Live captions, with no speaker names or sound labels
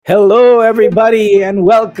Hello, everybody, and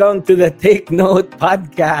welcome to the Take Note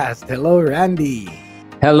podcast. Hello, Randy.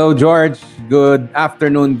 Hello, George. Good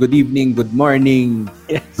afternoon, good evening, good morning,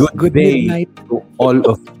 Yes, good good day midnight. to all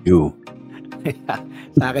of you.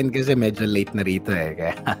 Sa akin kasi medyo late na rito eh.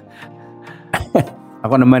 Kaya,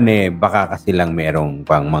 Ako naman baka kasi lang merong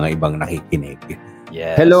pang mga ibang nakikinig.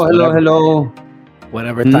 yes, Hello, hello, hello.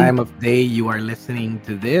 whatever time of day you are listening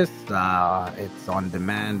to this, it's on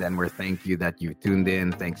demand, and we're thank you that you tuned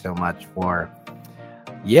in. Thanks so much for,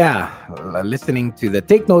 listening to the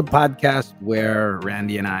Take Note podcast, where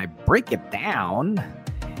Randy and I break it down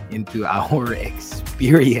into our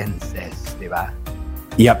experiences, diba?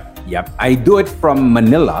 Yep. I do it from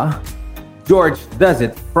Manila. George does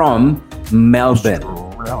it from Melbourne.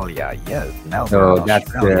 Australia, yes, Melbourne, So that's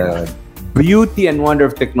Australia. the beauty and wonder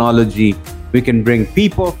of technology. We can bring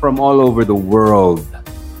people from all over the world.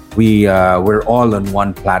 We're all on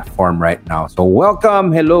one platform right now. So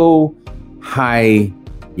welcome, hello, hi.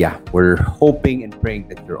 Yeah, we're hoping and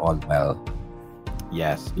praying that you're all well.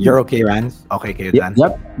 Yes, you're okay, Rans. Okay, kayo, Yep,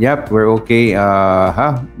 Dan. yep, we're okay.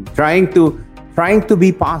 Trying to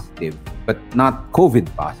be positive, but not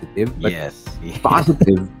COVID positive, but Yes.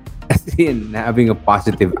 positive as in having a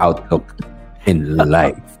positive outlook in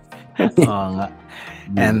life. Oo nga.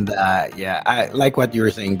 And I like what you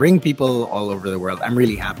were saying. Bring people all over the world. I'm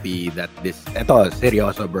really happy that eto,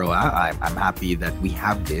 seryoso bro. I'm happy that we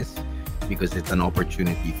have this because it's an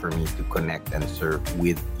opportunity for me to connect and serve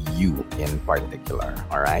with you in particular.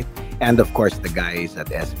 All right. And of course, the guys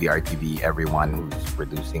at SBR TV, everyone who's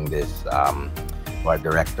producing this, our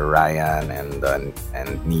director Ryan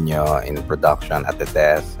and Nino in production at the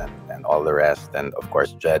desk and all the rest. And of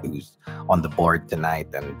course, Jed, who's on the board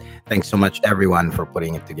tonight. And thanks so much, everyone, for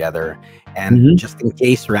putting it together. And Mhm. just in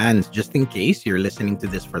case, Rans, just in case you're listening to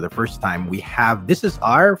this for the first time, this is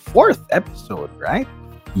our 4th episode, right?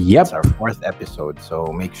 Yep. It's our 4th episode.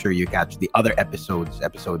 So make sure you catch the other episodes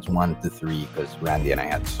 1 to 3, because Randy and I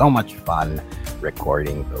had so much fun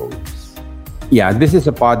recording those. Yeah, this is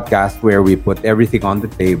a podcast where we put everything on the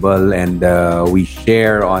table and we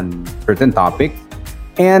share on certain topics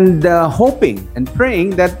and hoping and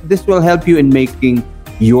praying that this will help you in making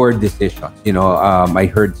your decisions. I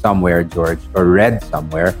heard somewhere, George, or read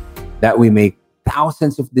somewhere that we make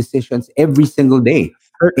thousands of decisions every single day.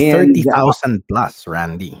 And 30,000 plus,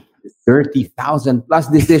 Randy. 30,000 plus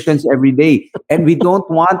decisions every day. And we don't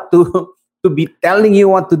want to be telling you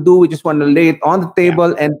what to do. We just want to lay it on the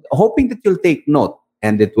table and hoping that you'll take note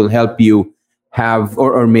and it will help you have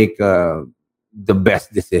or make the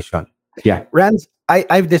best decision. Yeah. Rans,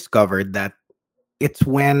 I've discovered that it's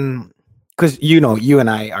when, because you and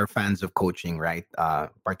I are fans of coaching, right?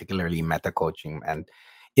 Particularly meta coaching. And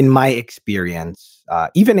in my experience,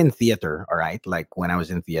 even in theater, all right, like when I was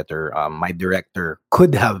in theater, my director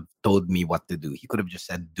could have told me what to do. He could have just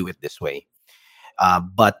said, do it this way.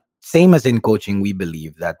 But same as in coaching, we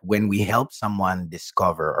believe that when we help someone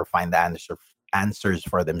discover or find the answers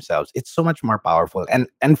for themselves, it's so much more powerful.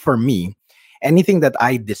 And for me, anything that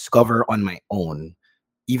I discover on my own,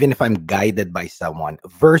 even if I'm guided by someone,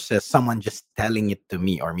 versus someone just telling it to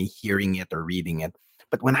me or me hearing it or reading it.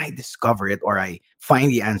 But when I discover it or I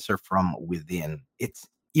find the answer from within, it's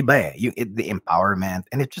iba eh. The empowerment,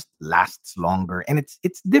 and it just lasts longer, and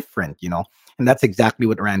it's different. And that's exactly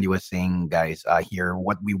what Randy was saying, guys. Here,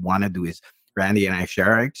 what we want to do is Randy and I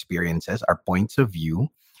share our experiences, our points of view,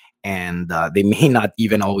 and they may not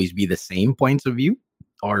even always be the same points of view,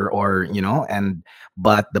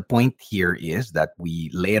 but the point here is that we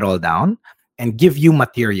lay it all down and give you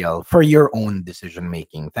material for your own decision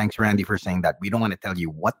making. Thanks, Randy, for saying that. We don't want to tell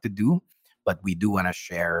you what to do, but we do want to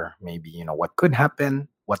share maybe what could happen,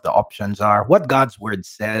 what the options are, what God's word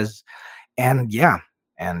says, and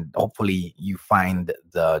hopefully you find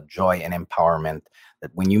the joy and empowerment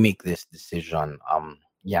that when you make this decision,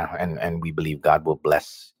 and we believe God will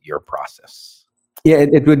bless your process. Yeah,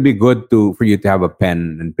 it would be good for you to have a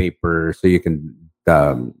pen and paper so you can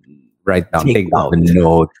write down, take down the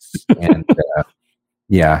notes, and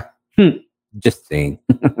just saying.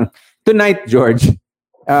 Tonight, George,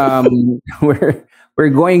 we're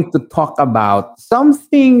going to talk about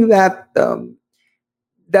something that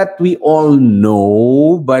we all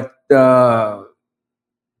know, but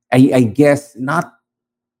I guess not,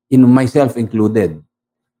 myself included.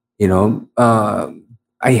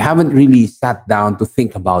 I haven't really sat down to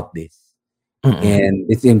think about this, and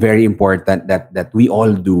it's very important that we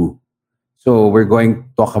all do. So we're going to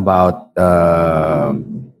talk about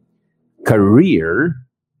career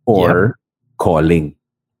or calling.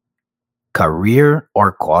 Career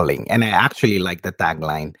or calling. And I actually like the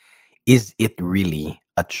tagline, is it really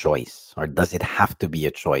a choice, or does it have to be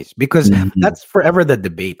a choice? Because Mhm. that's forever the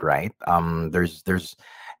debate, right? There's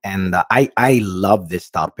and I love this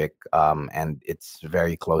topic, and it's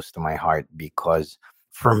very close to my heart because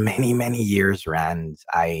for many years, Rand,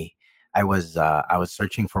 I was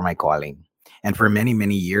searching for my calling, and for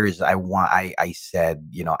many years I said,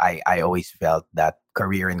 I always felt that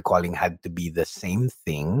career and calling had to be the same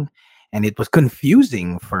thing, and it was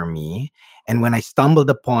confusing for me. And when I stumbled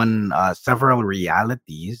upon several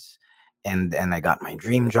realities, and I got my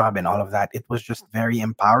dream job and all of that, it was just very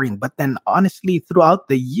empowering. But then, honestly, throughout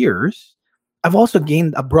the years, I've also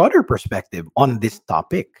gained a broader perspective on this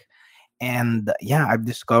topic. And yeah, I've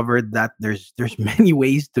discovered that there's many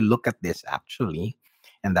ways to look at this actually,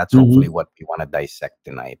 and that's hopefully Mhm. what we want to dissect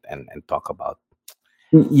tonight and talk about.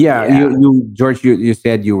 Yeah, Yeah. you George, you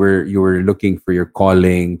said you were looking for your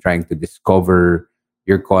calling, trying to discover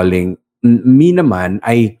your calling. Me naman,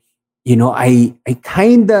 I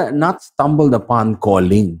kinda not stumbled upon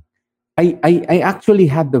calling. I actually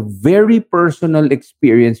had the very personal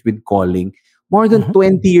experience with calling more than Mhm.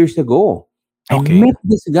 20 years ago. I Okay. met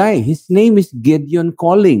this guy. His name is Gideon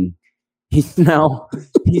Calling. He's now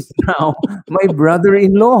he's now my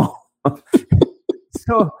brother-in-law.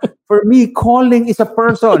 So for me, calling is a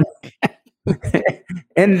person.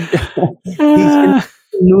 And he's in Ah,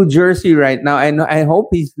 New Jersey right now. I hope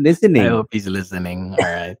he's I listening. hope he's listening. All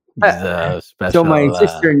right. He's a So my special.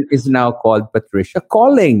 sister is now called Patricia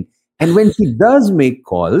Calling. And when she does make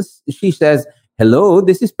calls, she says, "Hello,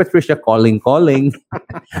 this is Patricia calling."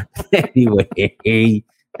 Anyway,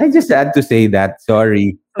 I just had to say that.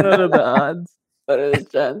 Sorry. What are the odds? What are the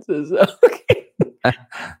chances? Okay. Yeah,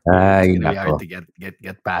 it's Ay, gonna be hard nako. to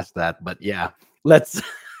get past that. But yeah, let's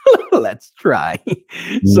let's try.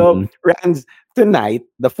 So Mm-mm. Rans, tonight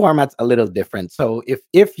the format's a little different. So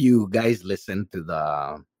if you guys listen to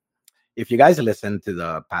the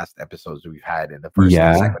past episodes we've had, in the first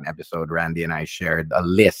and Yeah. second episode, Randy and I shared a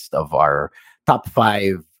list of our top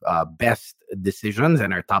five best decisions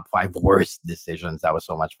and our top five worst decisions. That was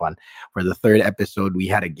so much fun. For the third episode, we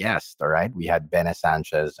had a guest. All right, we had Bene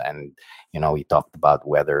Sanchez, and we talked about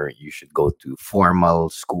whether you should go to formal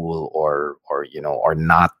school or or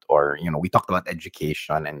not, or we talked about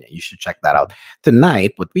education, and you should check that out.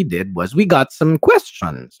 Tonight, what we did was we got some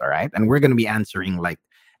questions. All right, and we're going to be answering like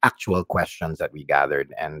actual questions that we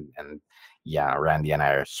gathered, and yeah, Randy and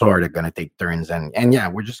I are sort of gonna take turns, and yeah,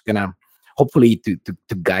 we're just gonna hopefully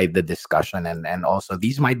to guide the discussion, and also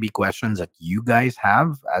these might be questions that you guys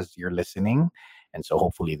have as you're listening, and so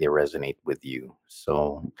hopefully they resonate with you.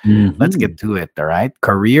 So let's Mhm. get to it. All right,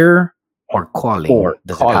 career or calling, Or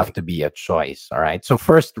does it have calling. to be a choice? All right, so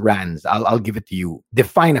first, Rands, I'll give it to you.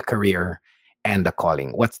 Define a career and a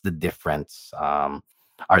calling. What's the difference?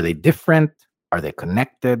 Are they different? Are they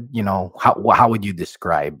connected? How would you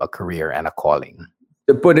describe a career and a calling?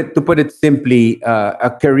 To put it simply, a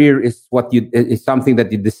career is something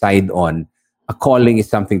that you decide on. A calling is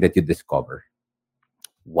something that you discover.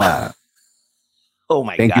 Wow. Uh, Oh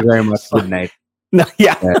my Thank you god. very much. So Good night. no,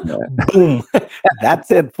 yeah. And, Boom. That's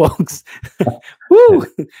it, folks. Woo!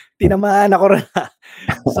 Tinamaan ako rin.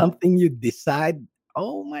 Something you decide.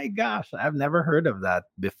 Oh my gosh, I've never heard of that.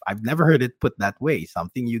 I've never heard it put that way.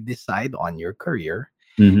 Something you decide on your career,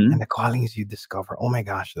 and mhm. the callings you discover. Oh my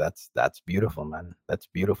gosh, that's beautiful, man. That's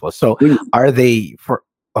beautiful. So, When- are they for?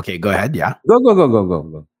 Okay, go ahead. Yeah. Go go go go go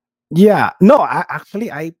go. Yeah. No, I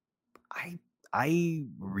I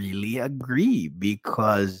really agree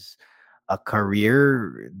because a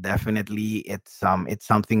career, definitely, it's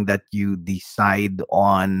something that you decide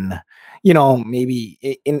on. Maybe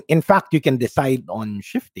in fact you can decide on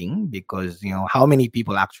shifting, because how many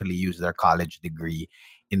people actually use their college degree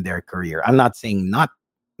in their career. I'm not saying not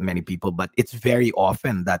many people, but it's very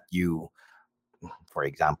often that for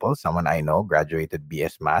example, someone I know graduated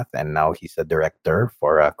BS Math, and now he's a director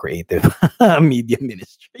for a creative media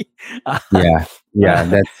ministry. Yeah, yeah,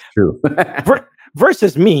 that's true.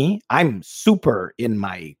 Versus me, I'm super in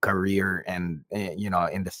my career, and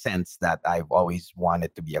in the sense that I've always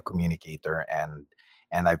wanted to be a communicator,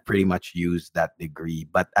 and I pretty much used that degree.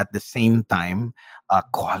 But at the same time,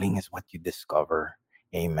 calling is what you discover.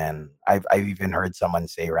 Amen. I've even heard someone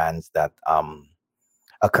say, Rans, that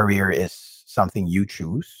a career is something you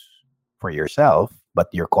choose for yourself, but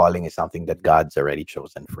your calling is something that God's already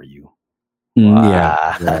chosen for you. Yeah, Wow.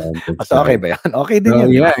 yeah, that's Mas okay right. ba yan? Okay din Oh yan,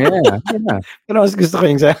 di yeah, ba? yeah, yeah. Pero mas gusto ko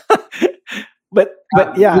yung sa but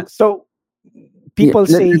Uh, yeah, so yeah, people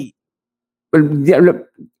say yeah,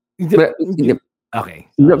 but- okay,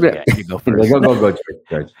 so sige, you go first. go go go,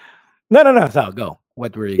 George. No, no, no. So go.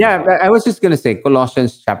 What were you gonna Yeah, say? I was just gonna say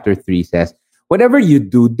Colossians chapter 3 says, whatever you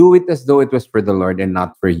do, do it as though it was for the Lord and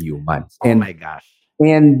not for humans. Oh my gosh.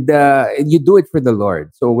 And you do it for the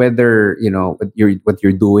Lord. So whether what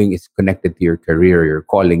you're doing is connected to your career, your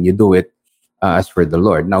calling, you do it as for the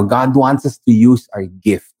Lord. Now, God wants us to use our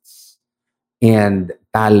gifts and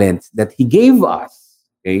talents that He gave us,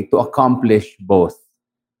 okay, to accomplish both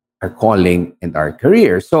our calling and our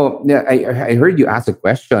career. So yeah, I heard you ask a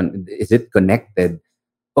question: is it connected?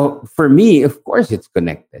 Oh, for me, of course, it's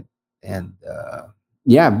connected, and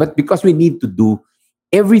yeah, but because we need to do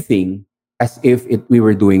everything as if we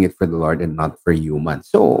were doing it for the Lord and not for humans.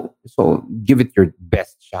 So give it your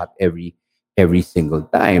best shot every single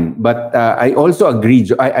time. But I also agree.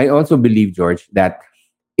 I also believe, George, that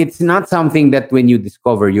it's not something that when you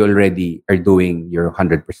discover you already are doing your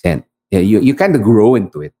 100%. Yeah, you kind of grow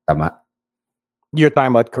into it, tama? You're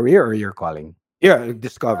talking about career or your calling? Yeah,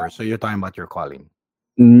 discover. So you're talking about your calling.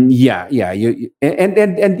 Yeah.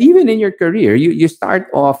 And even in your career, you start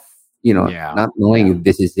off, Yeah. not knowing Yeah. if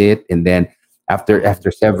this is it, and then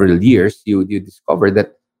after several years, you discover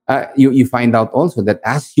that you find out also that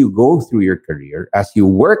as you go through your career, as you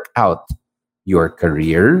work out your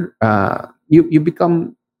career, you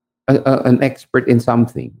become an expert in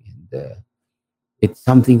something, and it's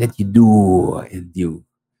something that you do, and you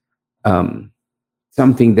um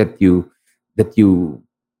something that you that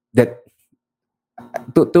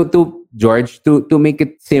to George, to make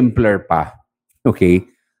it simpler pa, okay,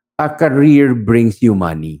 a career brings you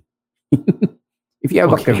money. If you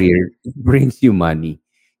have a Okay. career, it brings you money.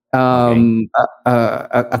 Okay.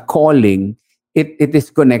 A calling, it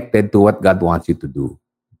is connected to what God wants you to do.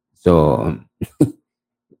 So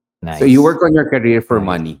so you Nice. work on your career for Nice.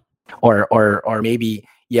 money. Or maybe,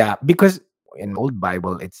 yeah, because in old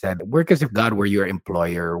Bible it said, work as if God were your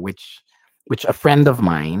employer, which a friend of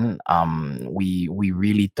mine, we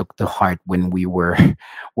really took to heart when we were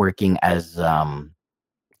working as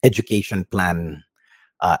education plan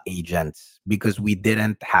agents, because we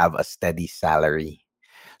didn't have a steady salary.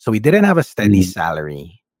 So we didn't have a steady Mm.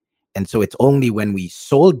 salary. And so it's only when we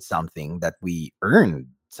sold something that we earned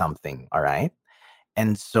something. All right.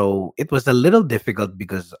 And so it was a little difficult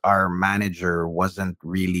because our manager wasn't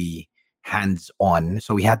really hands on.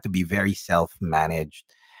 So we had to be very self managed.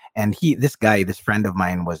 And this guy, this friend of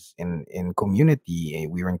mine, was in community.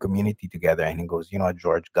 We were in community together. And he goes,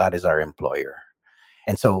 George, God is our employer.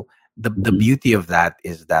 And so the Mhm. beauty of that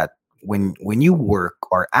is that when you work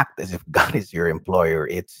or act as if God is your employer,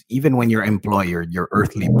 it's even when your employer, your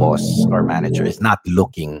earthly boss or manager, is not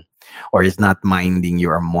looking or is not minding you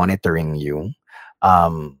or monitoring you,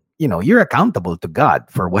 you're accountable to God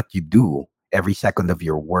for what you do every second of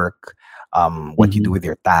your work, what you do Mhm. with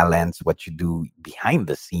your talents, what you do behind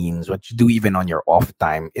the scenes, what you do even on your off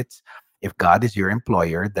time. It's If God is your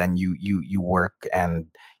employer, then you work, and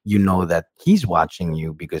you know that He's watching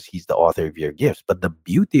you because He's the author of your gifts. But the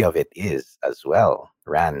beauty of it is as well,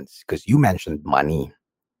 Rans, because you mentioned money.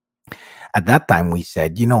 At that time, we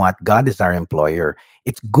said, you know what? God is our employer.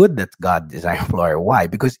 It's good that God is our employer. Why?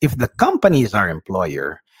 Because if the company is our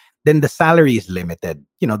employer, then the salary is limited.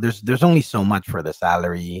 There's only so much for the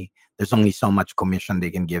salary. There's only so much commission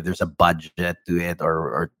they can give. There's a budget to it,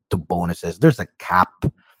 or to bonuses. There's a cap.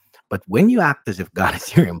 But when you act as if God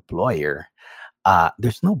is your employer,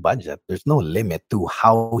 there's no budget. There's no limit to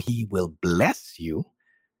how He will bless you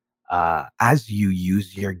as you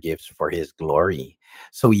use your gifts for His glory.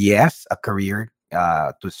 So yes, a career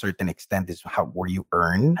to a certain extent is how where you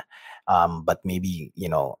earn, but maybe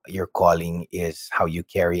your calling is how you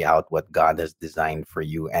carry out what God has designed for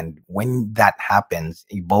you. And when that happens,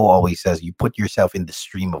 Bo always says you put yourself in the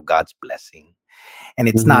stream of God's blessing, and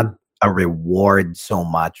it's not Mhm. a reward so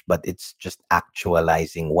much, but it's just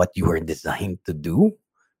actualizing what you were designed to do.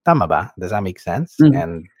 Tama ba? Does that make sense? Mhm.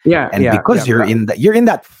 And Yeah, and yeah, yeah. because you're in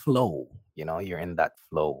that flow, you're in that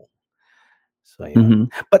flow. So yeah. Mhm.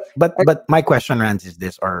 But my question, Rans, is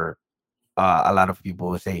this: or a lot of people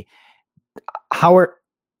will say, how are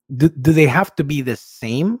do they have to be the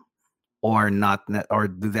same or not, or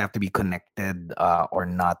do they have to be connected, or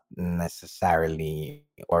not necessarily,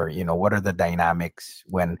 or what are the dynamics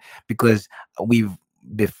when, because we've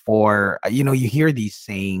before, you hear these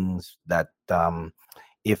sayings that,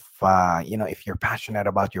 if you're passionate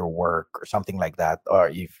about your work or something like that, or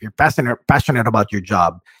if you're passionate about your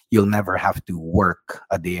job, you'll never have to work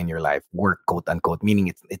a day in your life, work, quote unquote, meaning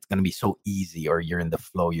it's going to be so easy, or you're in the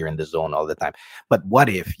flow, you're in the zone all the time. But what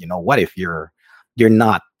if you're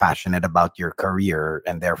not passionate about your career,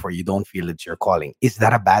 and therefore you don't feel it's your calling? Is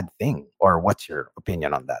that a bad thing, or what's your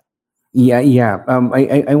opinion on that? Yeah, yeah.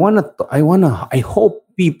 I hope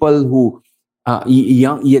people who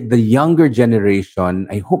the younger generation,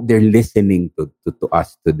 I hope they're listening to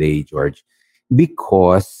us today, George,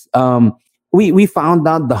 because we found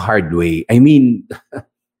out the hard way. I mean,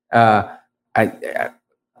 uh, I,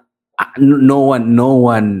 no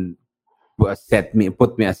one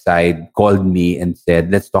put me aside, called me and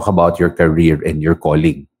said, "Let's talk about your career and your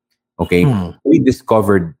calling." Okay, Hmm. we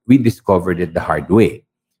discovered it the hard way.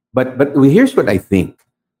 But here's what I think.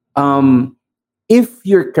 Um, if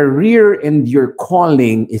your career and your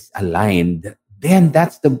calling is aligned, then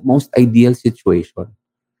that's the most ideal situation.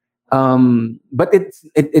 But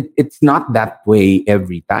it's not that way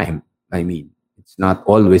every time. I mean, it's not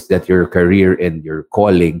always that your career and your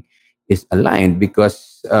calling is aligned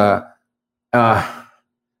because uh,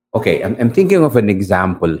 okay, I'm thinking of an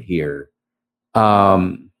example here.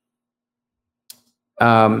 Um,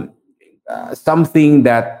 um, Something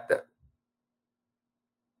that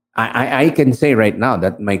I can say right now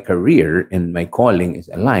that my career and my calling is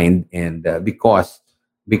aligned, and because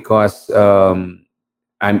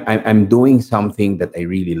I'm doing something that I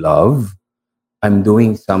really love. I'm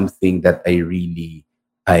doing something that I really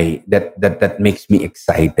I that makes me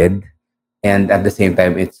excited, and at the same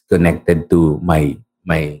time, it's connected to my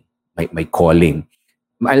calling.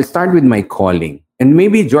 I'll start with my calling, and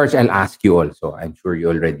maybe George, I'll ask you also. I'm sure you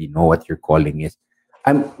already know what your calling is.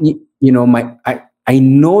 I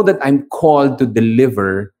know that I'm called to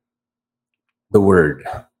deliver the word.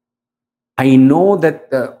 I know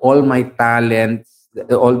that all my talents,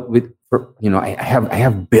 all with I have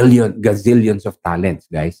gazillions of talents,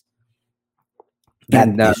 guys, That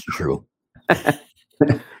and is true.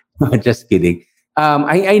 just kidding.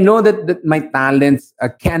 I know that my talents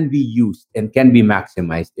can be used and can be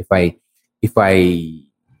maximized if I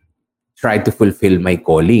try to fulfill my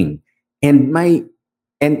calling. And my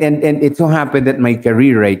and it so happened that my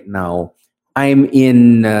career right now, I'm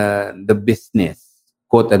in the business,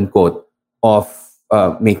 quote unquote, of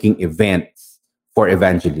making events for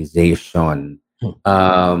evangelization,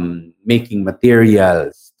 Hmm. making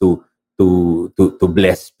materials to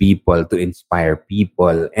bless people, to inspire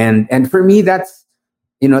people. And for me, that's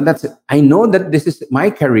I know that this is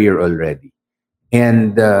my career already.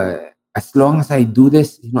 And as long as I do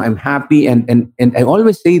this, I'm happy. And I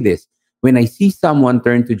always say this: when I see someone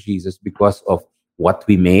turn to Jesus because of what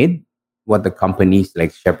we made, what the companies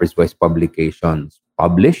like Shepherd's Voice Publications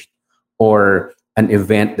published, or an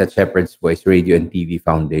event that Shepherd's Voice Radio and TV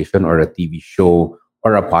Foundation, or a TV show,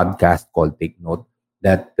 or a podcast called Take Note,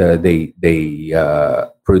 that they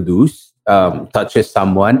produce, touches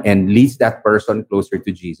someone and leads that person closer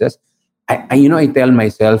to Jesus. I tell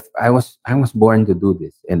myself I was born to do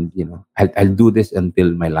this, and I'll do this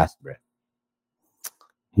until my last breath.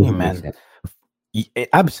 Does it make Amen. sense?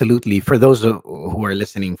 Absolutely. For those who are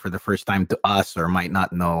listening for the first time to us or might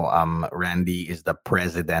not know, Randy is the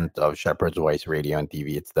president of Shepherd's Voice Radio and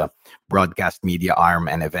TV. It's the broadcast media arm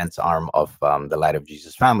and events arm of the Light of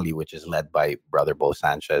Jesus family, which is led by Brother Bo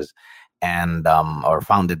Sanchez and or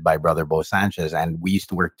founded by Brother Bo Sanchez. And we used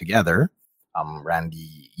to work together.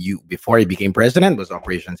 Randy, you before he became president was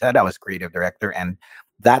operations head. I was creative director, and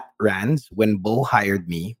that Rands when Bo hired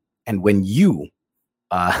me, and when you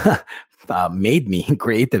uh, made me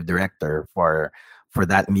creative director for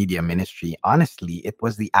that media ministry. Honestly, it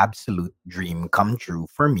was the absolute dream come true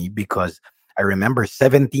for me because I remember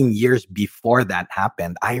 17 years before that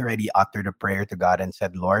happened, I already uttered a prayer to God and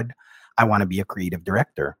said, Lord, I want to be a creative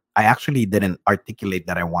director. I actually didn't articulate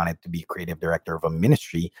that I wanted to be creative director of a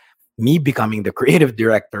ministry. Me becoming the creative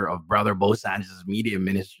director of Brother Bo Sanchez's media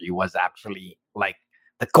ministry was actually like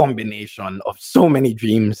the combination of so many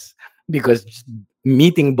dreams because just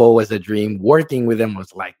meeting Bo was a dream. Working with him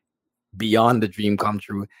was like beyond the dream come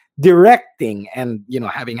true. Directing and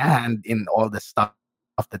having a hand in all the stuff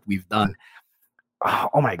that we've done.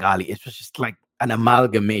 Oh my golly, it was just like an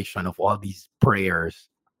amalgamation of all these prayers.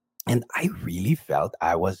 And I really felt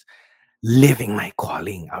I was living my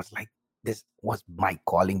calling. I was like, this was my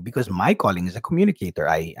calling because my calling is a communicator.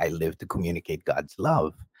 I live to communicate God's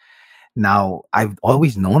love. Now, I've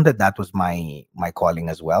always known that that was my calling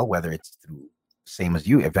as well, whether it's through same as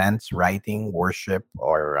you, events, writing, worship,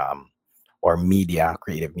 or media,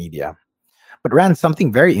 creative media. But Rand,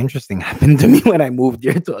 something very interesting happened to me when I moved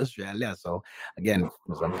here to Australia. So again,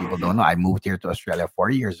 some people don't know, I moved here to Australia 4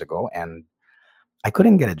 years ago, and I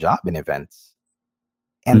couldn't get a job in events.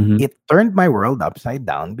 And Mm-hmm. it turned my world upside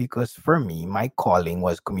down because for me, my calling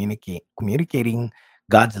was communicating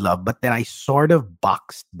God's love. But then I sort of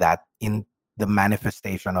boxed that in the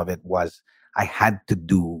manifestation of it was I had to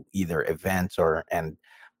do either events and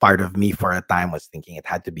part of me for a time was thinking it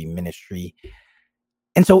had to be ministry.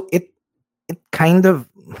 And so it kind of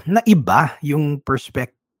naiba yung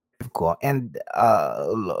perspective ko. And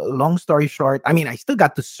long story short, I mean, I still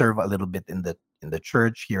got to serve a little bit in the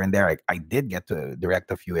church here and there. I did get to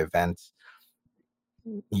direct a few events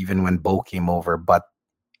even when Bo came over, but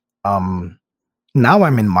um now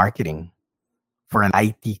I'm in marketing for an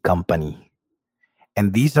IT company.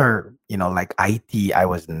 And these are, like IT. I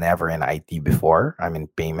was never in IT before. I'm in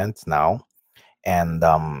payments now. And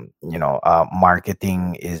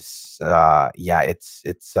marketing is yeah, it's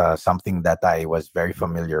something that I was very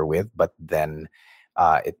familiar with, but then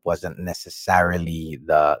it wasn't necessarily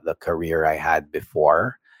the career I had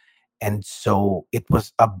before. And so it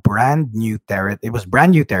was brand new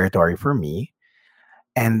territory for me.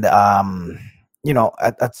 And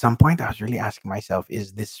at some point I was really asking myself,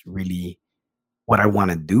 is this really what I want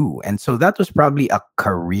to do? And so that was probably a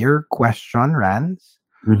career question, Rans.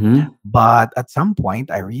 Mm-hmm. But at some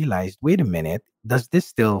point, I realized, wait a minute, does this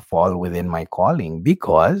still fall within my calling?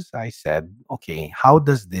 Because I said, okay, how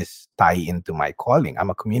does this tie into my calling? I'm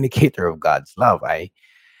a communicator of God's love.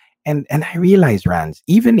 And I realized, Rans,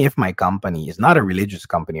 even if my company is not a religious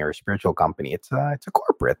company or a spiritual company, it's a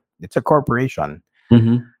corporate, it's a corporation.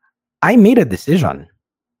 Mm-hmm. I made a decision.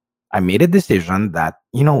 I made a decision that,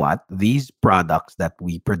 you know what, these products that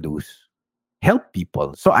we produce help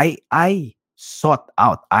people. So I sought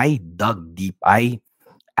out, I dug deep, I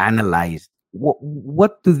analyzed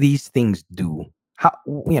what do these things do? How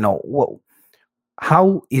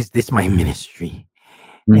how is this my ministry?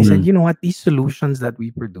 And I said, Mm-hmm. you know what, these solutions that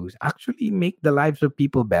we produce actually make the lives of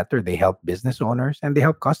people better. They help business owners and they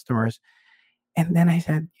help customers. And then I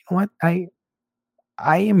said, you know what, I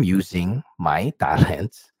am using my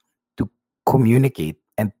talents to communicate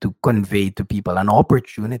and to convey to people an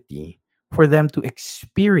opportunity for them to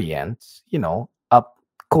experience, a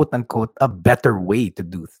quote unquote, a better way to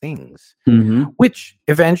do things, Mm-hmm. which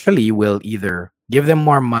eventually will either give them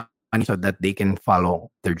more money so that they can follow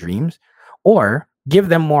their dreams, or give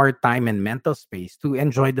them more time and mental space to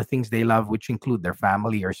enjoy the things they love, which include their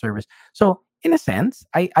family or service. So in a sense,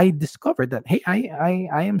 I discovered that, hey,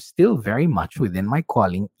 I am still very much within my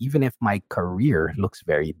calling, even if my career looks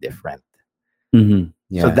very different. Mm-hmm.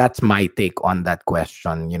 So Yeah. that's my take on that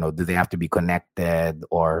question. Do they have to be connected,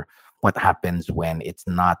 or what happens when it's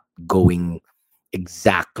not going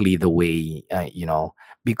exactly the way,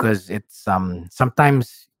 because it's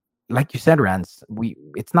sometimes, like you said, Rance, we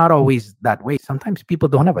it's not always that way. Sometimes people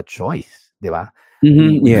don't have a choice, di ba? we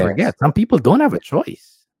Mm-hmm. we Yes. forget some people don't have a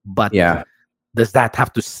choice, but Yeah. does that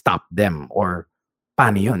have to stop them, or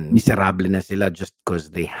paano yun? Miserable na sila just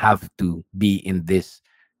because they have to be in this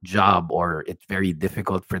job, or it's very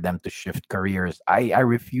difficult for them to shift careers. I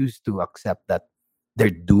refuse to accept that they're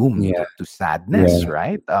doomed Yeah. to sadness, Yeah.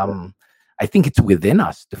 right? I think it's within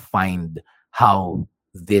us to find how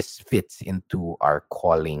this fits into our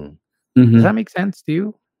calling. Does that Mm-hmm. make sense to you?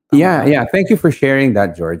 Tama Yeah. ba? Yeah. Thank you for sharing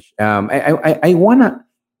that, George. I wanna.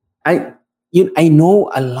 I I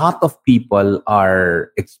know a lot of people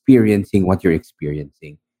are experiencing what you're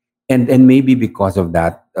experiencing, and maybe because of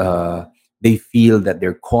that, they feel that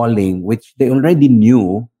their calling, which they already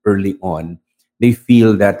knew early on, they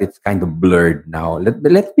feel that it's kind of blurred now.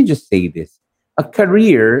 Let me just say this: a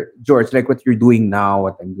career, George, like what you're doing now,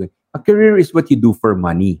 what I'm doing, a career is what you do for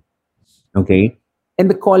money, okay,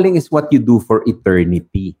 and the calling is what you do for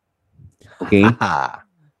eternity, okay.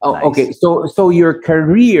 Oh, okay. Nice. So your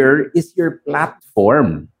career is your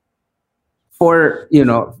platform for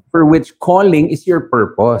for which calling is your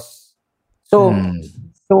purpose. So Mm.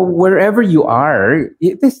 so wherever you are,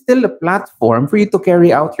 it is still a platform for you to carry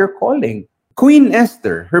out your calling. Queen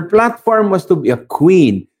Esther, her platform was to be a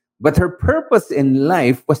queen, but her purpose in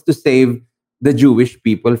life was to save the Jewish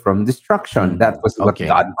people from destruction. Mm. That was what Okay.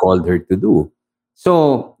 God called her to do.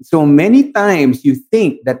 So many times you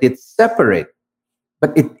think that it's separate,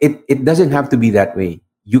 but it doesn't have to be that way.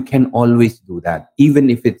 You can always do that, even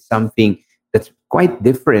if it's something that's quite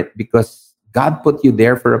different, because God put you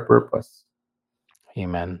there for a purpose.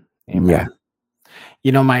 Amen. Yeah.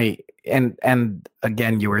 Amen. My and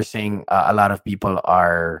again, you were saying a lot of people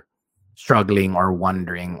are struggling or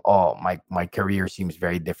wondering, oh, my career seems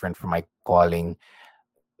very different from my calling.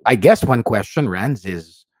 I guess one question, Rans,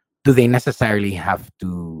 is, do they necessarily have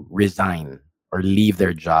to resign or leave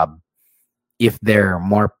their job if they're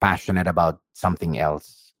more passionate about something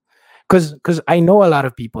else? Because I know a lot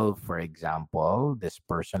of people, for example, this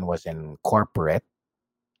person was in corporate,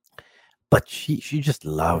 but she just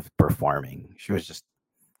loved performing. She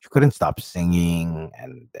couldn't stop singing,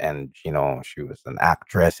 and she was an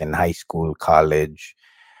actress in high school, college,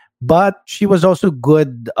 but she was also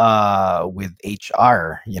good with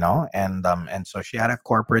HR, and so she had a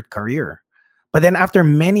corporate career. But then after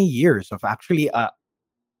many years of actually a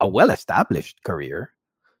well-established career,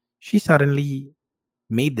 she suddenly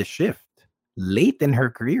made the shift late in her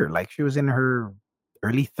career. Like she was in her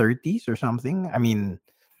early 30s or something. I mean,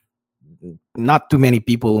 not too many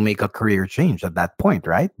people will make a career change at that point,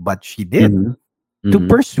 right? But she did, Mhm. to Mhm.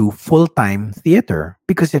 pursue full-time theater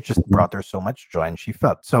because it just Mhm. brought her so much joy and she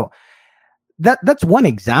felt. So that's one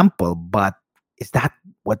example, but is that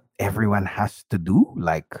what everyone has to do?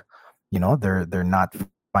 Like, they're not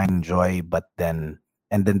finding joy, but then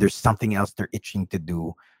and then there's something else they're itching to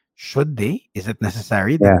do. Should they? Is it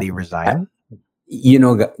necessary that Yeah. they I, resign?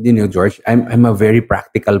 George, I'm a very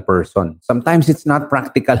practical person. Sometimes it's not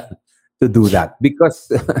practical to do that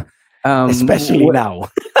because Especially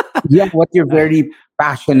now. yeah, what you're very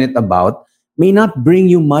passionate about may not bring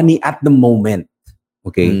you money at the moment.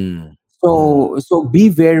 Okay, Mm, mm, so be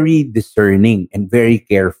very discerning and very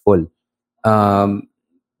careful. Um,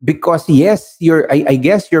 because yes, I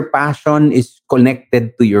guess your passion is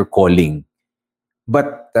connected to your calling,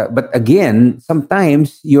 but again,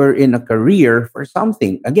 sometimes you're in a career for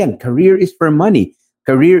something. Again, career is for money.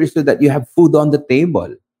 Career is so that you have food on the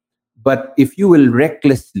table. But if you will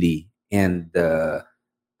recklessly and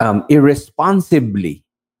irresponsibly,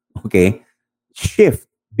 okay, shift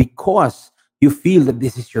because you feel that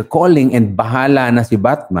this is your calling and bahala na si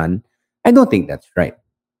Batman, I don't think that's right.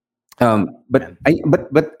 But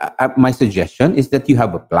man. my suggestion is that you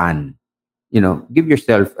have a plan. Give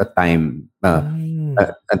yourself a time, Mm.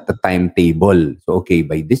 at the timetable. So okay,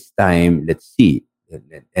 by this time, let's see,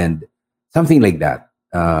 and something like that.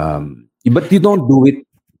 But you don't do it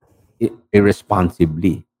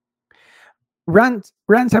irresponsibly. Rans,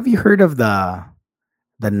 have you heard of the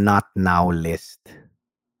not now list?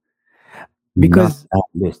 Not Because that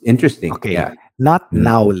list. Interesting. okay, Yeah. not Mm.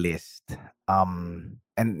 now list.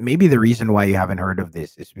 And maybe the reason why you haven't heard of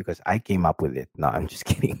this is because I came up with it. No, I'm just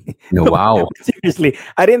kidding. No. No, but Wow. seriously,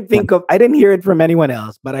 I didn't hear it from anyone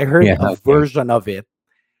else, but I heard Yeah. a Okay. version of it.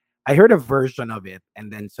 I heard a version of it,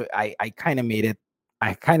 and then so I kind of made it.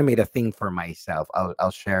 I kind of made a thing for myself.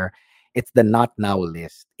 I'll share. It's the not now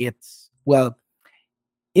list. It's well,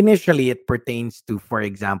 initially it pertains to, for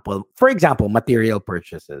example, material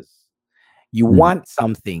purchases. You Mm. want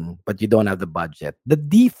something but you don't have the budget. The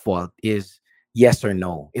default is yes or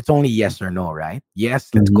no. It's only yes or no, right?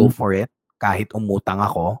 Yes, let's go Mhm. for it. Kahit umutang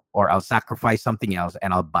ako, or I'll sacrifice something else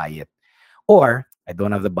and I'll buy it. Or I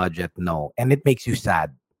don't have the budget, no. And it makes you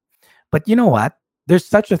sad. But you know what? There's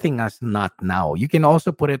such a thing as not now. You can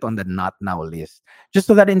also put it on the not now list. Just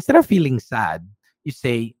so that instead of feeling sad, you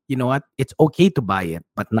say, you know what? It's okay to buy it,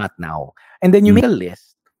 but not now. And then you Mm. make a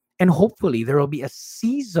list. And hopefully there will be a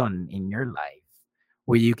season in your life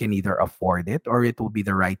where you can either afford it or it will be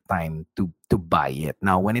the right time to buy it.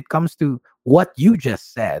 Now, when it comes to what you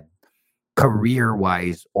just said, career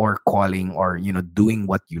wise or calling or doing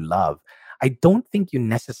what you love, I don't think you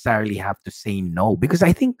necessarily have to say no, because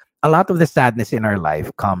I think a lot of the sadness in our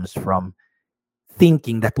life comes from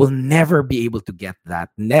thinking that we'll never be able to get that,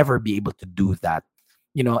 never be able to do that,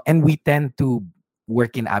 and we tend to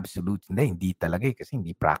work in absolutes. Hindi talaga kasi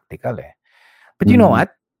hindi practical eh. But you know Mhm.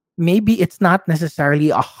 what? Maybe it's not necessarily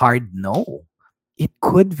a hard no. It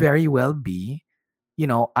could very well be,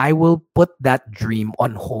 I will put that dream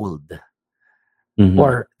on hold, Mhm.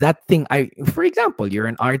 or that thing. For example, you're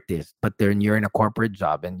an artist but then you're in a corporate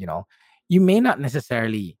job, and you may not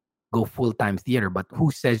necessarily go full-time theater, but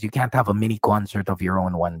who says you can't have a mini concert of your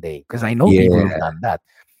own one day? Because I know people who've Yeah. done that.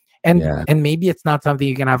 and Yeah. and maybe it's not something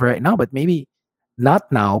you can have right now, but maybe not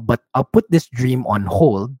now, but I'll put this dream on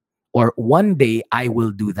hold, or one day I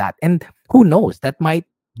will do that. And who knows, that might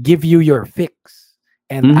give you your fix,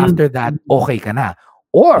 and Mhm. after that Mhm. okay ka na, Yeah.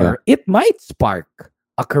 or it might spark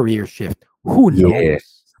a career shift. Who knows?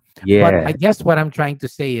 Yes. But I Yeah. guess what I'm trying to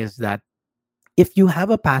say is that if you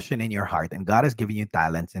have a passion in your heart and God has given you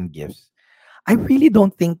talents and gifts, I really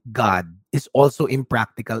don't think God is also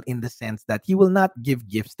impractical in the sense that He will not give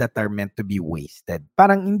gifts that are meant to be wasted.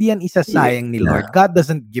 Parang hindi yan isasayang ni Yeah. Lord. God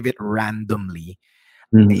doesn't give it randomly.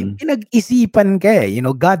 Mhm. Pinag-isipan ka eh.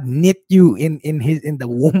 God knit you in the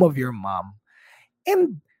womb of your mom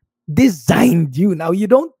and designed you. Now you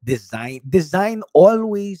don't design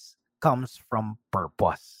always comes from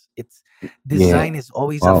purpose. It's Yeah. design is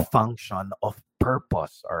always a Wow. function of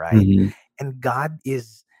purpose, all right? Mhm. And God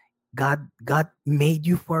made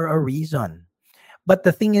you for a reason. But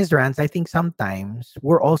the thing is, Rance, I think sometimes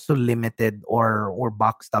we're also limited, or we're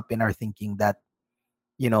boxed up in our thinking that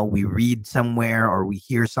we read somewhere or we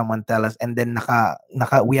hear someone tell us, and then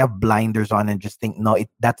we have blinders on and just think, no,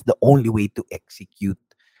 that's the only way to execute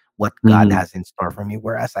what God Mhm. has in store for me.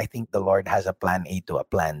 Whereas I think the Lord has a plan A to a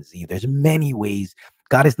plan Z. There's many ways.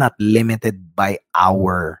 God is not limited by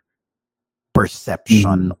our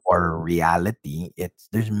perception Mhm. or reality. It's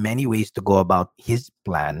there's many ways to go about his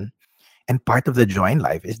plan. And part of the joy in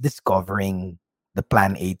life is discovering the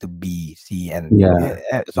plan A to B, C, and Yeah.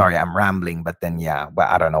 sorry, I'm rambling, but then yeah, but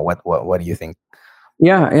I don't know what do you think?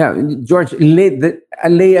 Yeah, yeah. George, a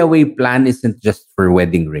layaway plan isn't just for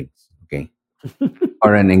wedding rings, okay?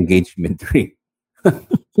 Or an engagement ring.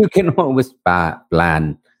 You can always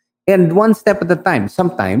plan, and one step at a time.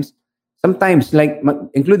 Sometimes, like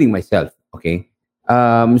including myself, okay.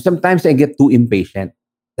 Sometimes I get too impatient.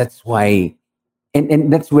 That's why,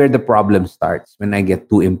 and that's where the problem starts when I get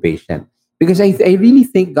too impatient because I really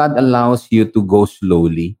think God allows you to go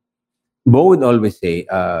slowly. Bo would always say,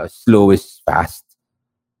 "Slow is fast."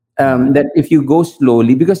 Mm, That if you go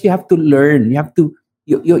slowly because you have to learn, you have to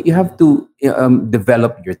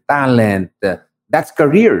develop your talent. That's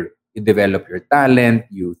career. You develop your talent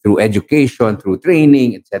you through education, through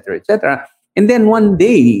training, etc., etc. And then one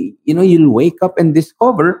day, you'll wake up and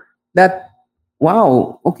discover that,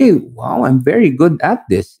 wow, okay, wow, I'm very good at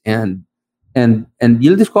this, and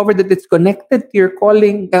you'll discover that it's connected to your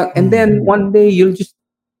calling, and mm. then one day you're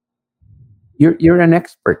an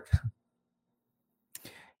expert.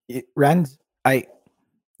 Rand, I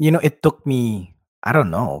it took me, I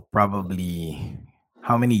don't know, probably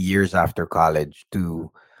how many years after college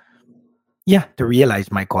to to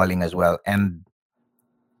realize my calling as well. And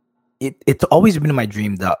it's always been my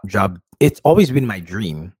dream, the job. It's always been my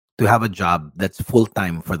dream to have a job that's full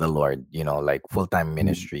time for the Lord, like full time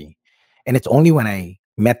ministry. And it's only when I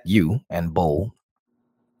met you and Bo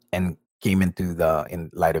and came into the in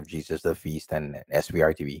Light of Jesus, the Feast, and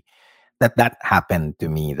SVR TV that happened to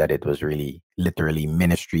me, that it was really literally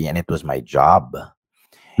ministry and it was my job.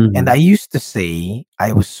 And I Mhm. used to say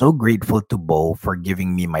I was so grateful to Bo for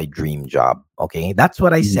giving me my dream job. Okay. That's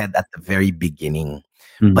what I Mhm. said at the very beginning.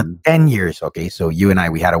 But Mhm. 10 years, okay. So you and I,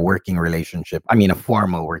 we had a working relationship. I mean, a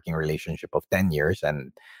formal working relationship of 10 years.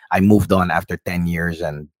 And I moved on after 10 years,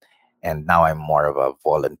 and now I'm more of a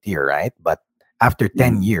volunteer, right? But after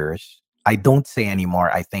 10 Mhm. years, I don't say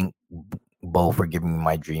anymore, I thank Bo for giving me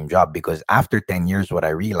my dream job, because after 10 years, what I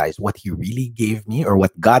realized, what he really gave me, or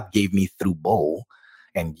what God gave me through Bo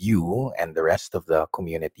and you and the rest of the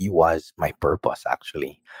community, was my purpose.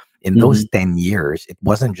 Actually, in those Mhm. 10 years, it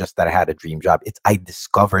wasn't just that I had a dream job, it's I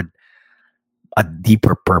discovered a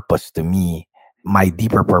deeper purpose to me, my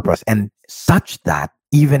deeper purpose, and such that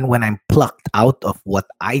even when I'm plucked out of what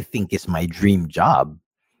I think is my dream job,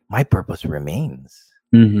 my purpose remains.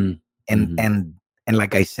 Mhm. and Mhm. and and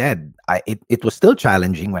like I said, it was still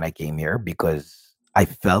challenging when I came here, because I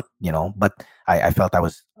felt, but I felt I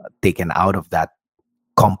was taken out of that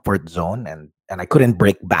comfort zone, and I couldn't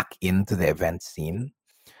break back into the event scene,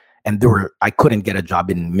 and I couldn't get a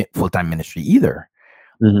job in full-time ministry either.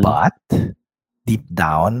 Mhm. But deep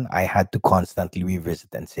down, I had to constantly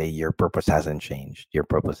revisit and say, your purpose hasn't changed, your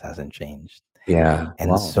purpose hasn't changed. Yeah.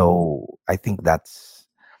 And Wow. so I think that's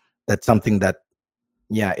something that,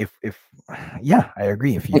 if yeah, I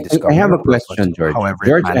agree, if you I discover have your a purpose, question, George. however it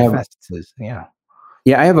George, manifests, is I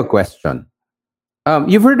have a question.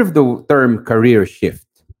 You've heard of the term career shift,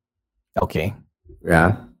 okay.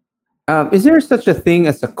 yeah? Is there such a thing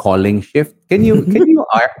as a calling shift? Can you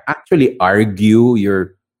actually argue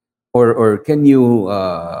or can you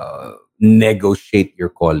negotiate your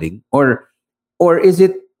calling, or is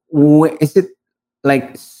it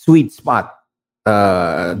like sweet spot?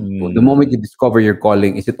 The Mm. moment you discover your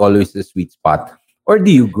calling, is it always the sweet spot, or do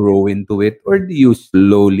you grow into it, or do you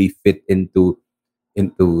slowly fit your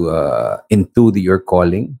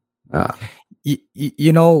calling? Uh,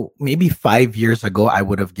 Maybe 5 years ago, I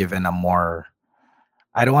would have given a more,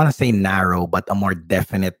 I don't want to say narrow, but a more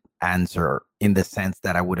definite answer, in the sense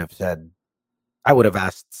that I would have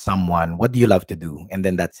asked someone, what do you love to do? And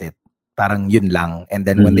then that's it. Parang yun lang. And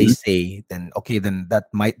then when they mhm, say, then okay, then that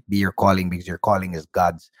might be your calling, because your calling is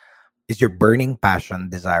your burning passion,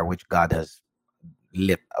 desire, which God has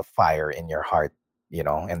lit a fire in your heart,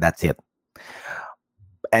 and that's it.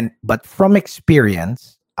 But from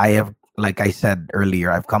experience, I have, like I said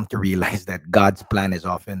earlier, I've come to realize that God's plan is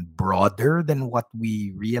often broader than what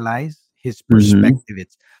we realize. His mhm, perspective,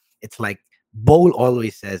 it's like Bowl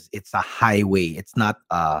always says, it's a highway. It's not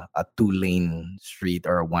a two-lane street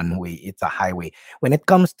or a one-way. It's a highway. When it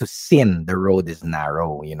comes to sin, the road is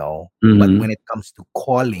narrow. But when mhm, it comes to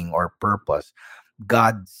calling or purpose,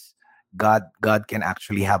 God's God can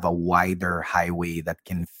actually have a wider highway that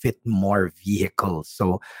can fit more vehicles.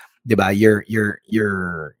 So, 'di ba,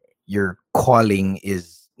 your calling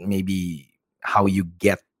is maybe how you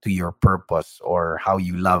get to your purpose or how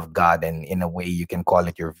you love God, and in a way you can call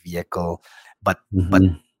it your vehicle. But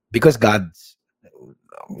Mm-hmm. because God's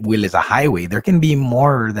will is a highway, there can be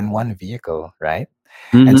more than one vehicle, right?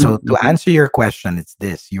 And so Mm-hmm. to answer your question, it's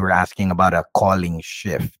this. You were asking about a calling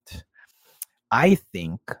shift. I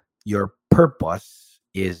think your purpose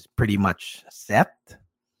is pretty much set,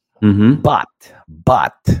 Mm-hmm. but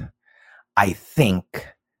I think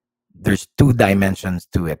there's two dimensions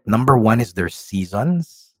to it. Number one is there's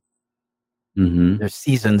seasons. Mm-hmm. There's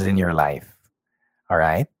seasons in your life, all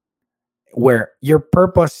right? Where your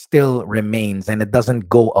purpose still remains and it doesn't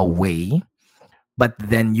go away. But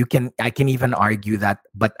then I can even argue that,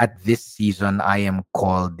 but at this season, I am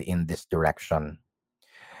called in this direction.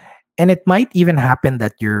 And it might even happen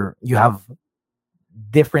that you have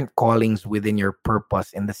different callings within your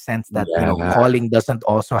purpose, in the sense that, Yeah. calling doesn't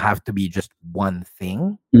also have to be just one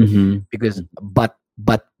thing. Mm-hmm. Because but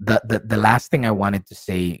the last thing I wanted to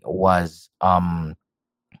say was,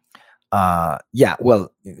 yeah,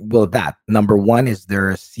 well, that number one is there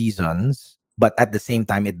are seasons, but at the same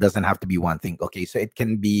time it doesn't have to be one thing. Okay, so it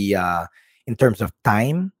can be in terms of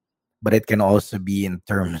time, but it can also be in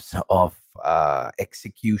terms of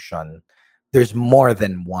execution. There's more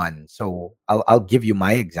than one. So I'll give you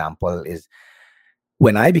my example. Is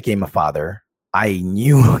when I became a father, I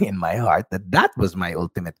knew in my heart that that was my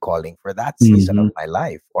ultimate calling for that season of Mm-hmm. my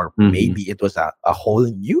life, or Mm-hmm. maybe it was a whole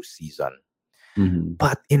new season. Mm-hmm.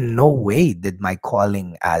 But in no way did my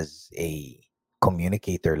calling as a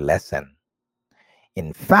communicator lessen.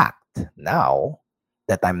 In fact, now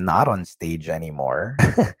that I'm not on stage anymore,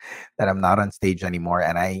 and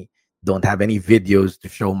I don't have any videos to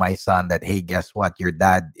show my son that, hey, guess what? Your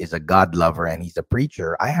dad is a God lover and he's a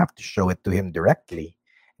preacher. I have to show it to him directly.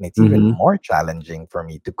 And it's even Mm-hmm. more challenging for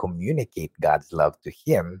me to communicate God's love to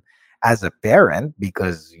him as a parent,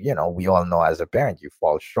 because, we all know, as a parent, you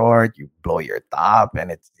fall short, you blow your top, and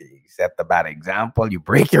you set the bad example, you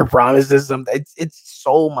break your promises. It's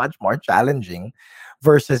so much more challenging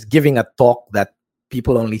versus giving a talk that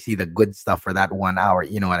people only see the good stuff for that 1 hour.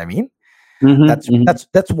 You know what I mean? Mm-hmm. That's Mm-hmm. that's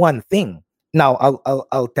that's one thing. Now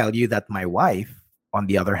I'll tell you that my wife, on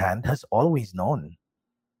the other hand, has always known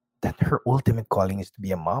that her ultimate calling is to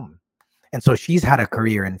be a mom. And so she's had a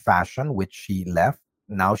career in fashion, which she left.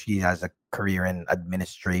 Now she has a career in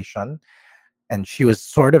administration. And she was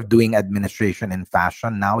sort of doing administration in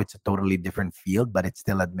fashion. Now it's a totally different field, but it's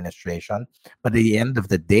still administration. But at the end of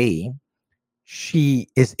the day, she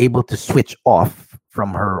is able to switch off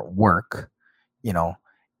from her work, you know,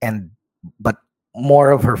 and but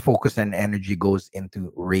more of her focus and energy goes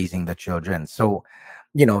into raising the children. So,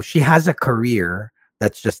 she has a career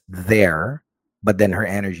that's just there, but then her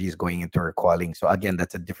energy is going into her calling. So again,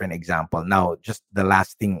 that's a different example. Now, just the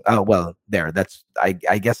last thing, well, that's I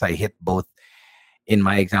guess I hit both in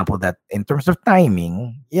my example, that in terms of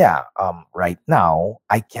timing, yeah, right now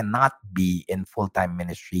I cannot be in full-time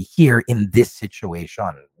ministry here in this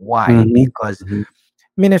situation. Why? Because Mm-hmm.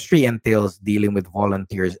 ministry entails dealing with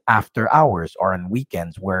volunteers after hours or on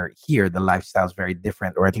weekends, where here the lifestyle is very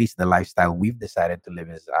different, or at least the lifestyle we've decided to live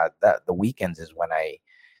is the weekends is when I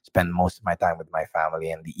spend most of my time with my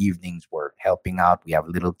family, and the evenings we're helping out. We have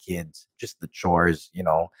little kids, just the chores,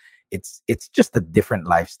 it's just a different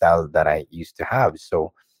lifestyle that I used to have.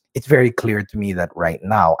 So it's very clear to me that right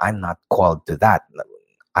now I'm not called to that.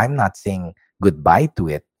 I'm not saying goodbye to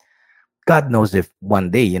it. God knows if one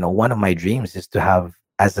day, one of my dreams is to have,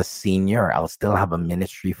 as a senior, I'll still have a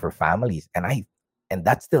ministry for families. And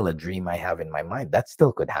that's still a dream I have in my mind. That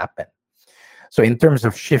still could happen. So in terms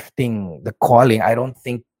of shifting the calling, I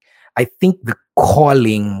think the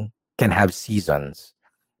calling can have seasons,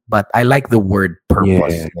 but I like the word purpose,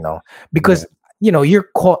 Yeah. Yeah. because,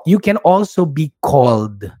 you can also be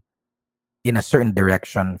called in a certain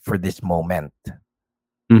direction for this moment.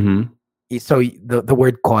 Mm-hmm. So the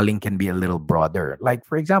word calling can be a little broader. Like,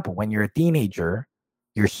 for example, when you're a teenager,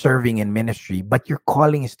 you're serving in ministry, but your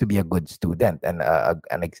calling is to be a good student and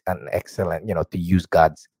an excellent, to use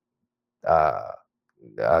God's uh,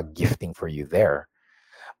 gifting for you there.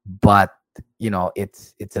 But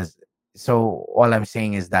it's as so all I'm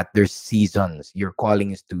saying is that there's seasons. Your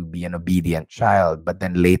calling is to be an obedient child, but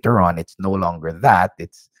then later on, it's no longer that.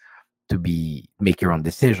 It's to be make your own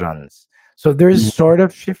decisions. So there's Mm-hmm. sort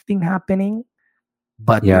of shifting happening,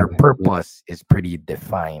 but Yeah. your purpose is pretty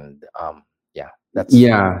defined. Yeah, that's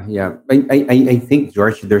Yeah. Yeah. I think,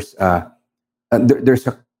 George, there's a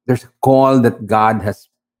call that God has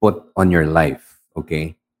put on your life.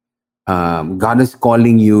 Okay. God is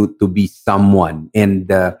calling you to be someone,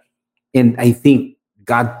 and I think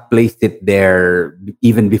God placed it there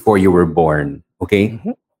even before you were born. Okay,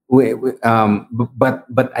 Mhm.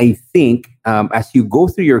 but I think as you go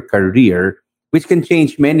through your career, which can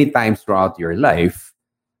change many times throughout your life,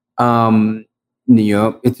 um,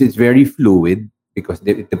 it's very fluid because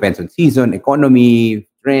it depends on season, economy,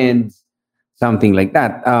 trends, something like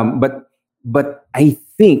that. But I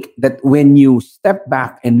think that when you step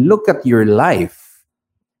back and look at your life,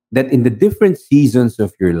 that in the different seasons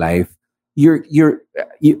of your life,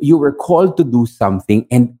 you were called to do something,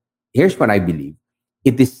 and here's what I believe: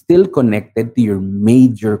 it is still connected to your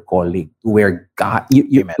major calling, to where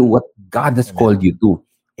Amen. to what God has Amen. called you to.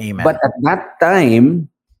 But Amen. at that time,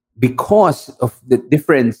 because of the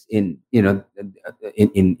difference in in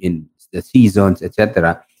the seasons,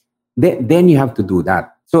 etc., then you have to do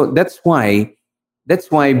that. So that's why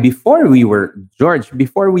before we were George,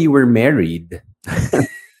 before we were married,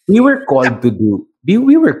 we were called to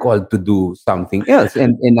do something else,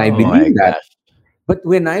 and I Oh my believe that. gosh. But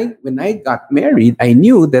when I got married, I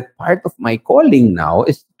knew that part of my calling now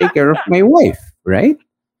is to take care of my wife, right?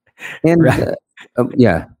 And Right.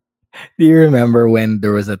 yeah. Do you remember when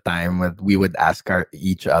there was a time when we would ask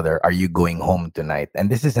each other, "Are you going home tonight?" And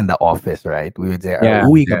this is in the office, right? We would say, Yeah,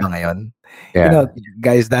 "Uwi ka yeah, ba ngayon?" You know, yeah,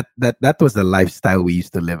 guys, that was the lifestyle we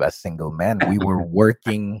used to live as single men. We were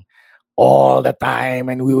working all the time,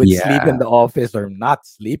 and we would sleep in yeah. the office or not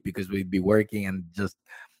sleep because we'd be working and just.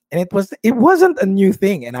 And it wasn't a new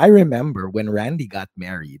thing. And I remember when Randy got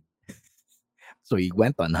married, so he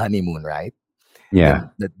went on honeymoon, right?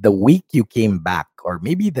 Yeah. And the week you came back, or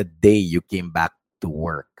maybe the day you came back to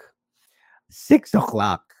work, 6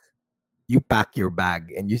 o'clock, you pack your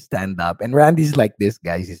bag and you stand up. And Randy's like this,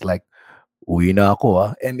 guys. He's like, "Uwi na ako,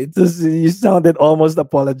 ah." And it just, you sounded almost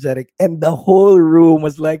apologetic. And the whole room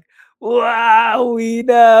was like, "Wow, uwi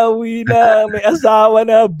na, may asawa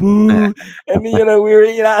na, boo." And, we were,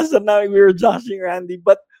 we were joshing Randy.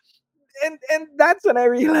 But and that's when I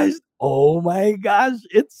realized, oh my gosh,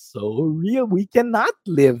 it's so real. We cannot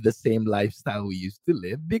live the same lifestyle we used to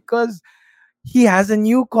live because he has a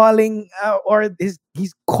new calling, or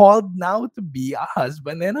he's called now to be a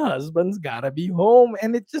husband, and a husband's gotta be home.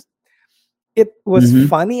 And it was Hmm.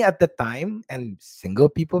 funny at the time, and single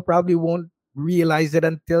people probably won't realize it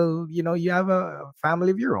until you have a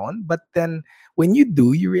family of your own. But then when you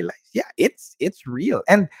do, you realize, yeah, it's real.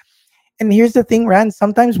 And here's the thing, Rand.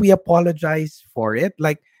 Sometimes we apologize for it.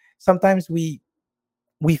 Like sometimes we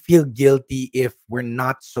feel guilty if we're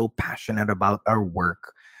not so passionate about our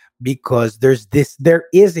work, because there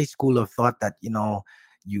is a school of thought that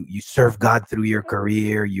you serve God through your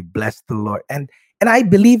career, you bless the Lord. And I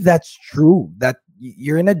believe that's true, that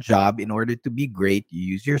you're in a job in order to be great, you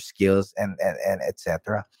use your skills and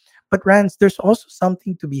etc. But Rand, there's also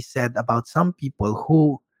something to be said about some people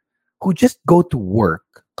who just go to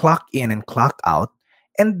work, clock in and clock out,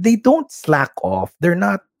 and they don't slack off. They're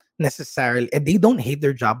not necessarily, and they don't hate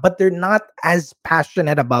their job, but they're not as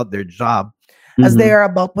passionate about their job as they Hmm. are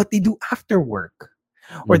about what they do after work.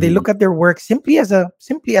 Or they Hmm. look at their work simply as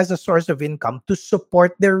a source of income to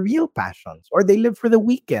support their real passions, or they live for the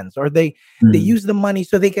weekends, or they Hmm. use the money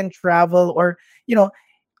so they can travel, or you know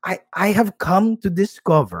I have come to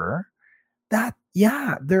discover that,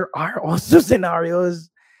 yeah, there are also scenarios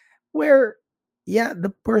where, yeah, the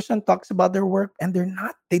person talks about their work and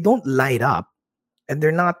they don't light up, and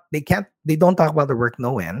they don't talk about their work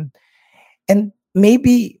no end. And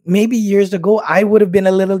maybe years ago I would have been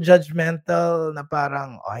a little judgmental, na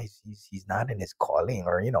parang, oh, he's not in his calling,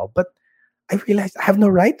 or but I realized I have no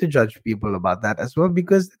right to judge people about that as well,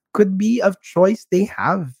 because it could be a choice they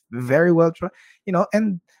have very well,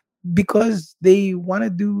 and because they want to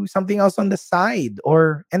do something else on the side,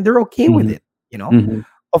 and they're okay with Hmm. it. Hmm.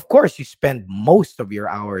 Of course, you spend most of your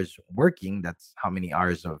hours working. That's how many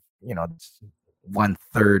hours of, it's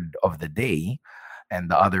 1/3 of the day, and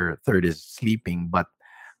the other third is sleeping.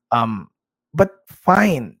 Um, but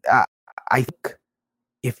fine. I think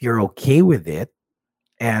if you're okay with it,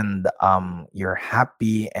 and you're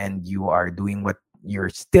happy, and you are doing what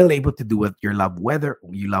you're still able to do what you love, whether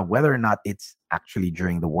or not it's actually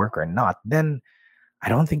during the work or not, then I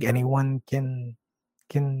don't think anyone can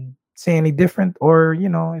say any different, or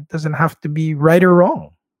it doesn't have to be right or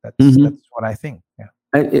wrong. that's Hmm. that's what I think. Yeah.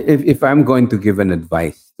 If I'm going to give an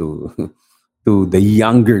advice to to the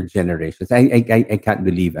younger generations, I can't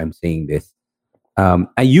believe I'm saying this.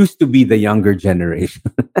 I used to be the younger generation,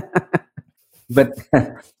 but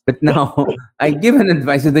but now I give an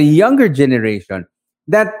advice to the younger generation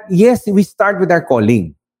that yes, we start with our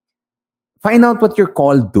calling. Find out what you're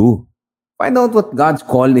called to. Find out what God's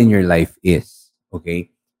call in your life is.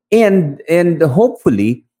 Okay, and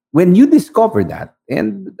hopefully when you discover that,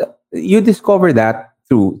 and you discover that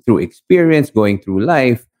through experience going through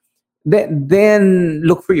life, then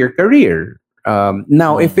look for your career.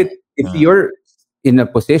 Now, Mm, if mm. you're in a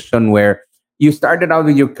position where you started out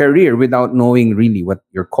with your career without knowing really what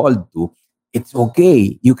you're called to, it's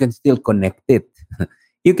okay. You can still connect it.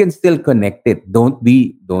 You can still connect it. Don't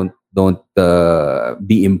be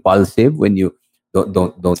impulsive when you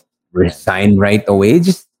don't Right. resign right away.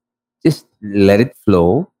 Just let it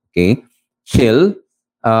flow. Okay, chill,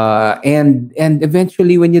 and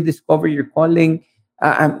eventually when you discover your calling,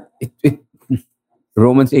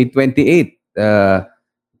 Romans 8:28.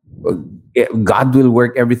 God will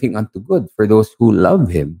work everything unto good for those who love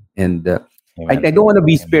Him. And I Amen. don't want to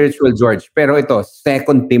be Amen. spiritual, George, pero ito,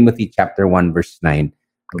 2 Timothy chapter 1, verse 9.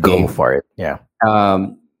 Go Okay. for it. Yeah.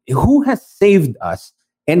 Who has saved us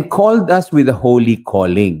and called us with a holy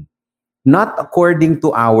calling, not according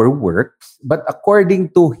to our works, but according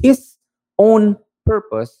to His own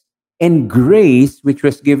purpose and grace, which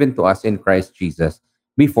was given to us in Christ Jesus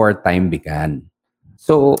before time began.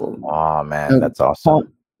 So, Oh man, uh, that's awesome. call-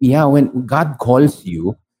 yeah, when God calls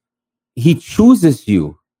you, He chooses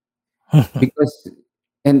you because,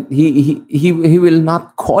 and he will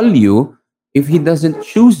not call you if He doesn't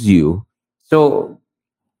choose you. So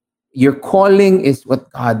your calling is what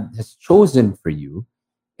God has chosen for you,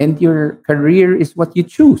 and your career is what you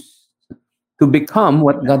choose to become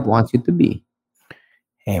what God wants you to be.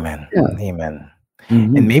 Amen. Yeah. Amen.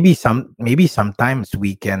 And Hmm. maybe sometimes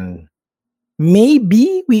we can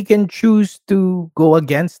choose to go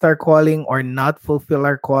against our calling or not fulfill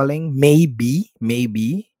our calling. Maybe,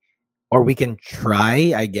 or we can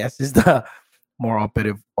try, I guess is the more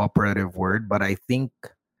operative word. But I think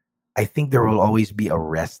there will always be a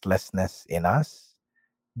restlessness in us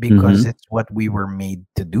because Hmm. it's what we were made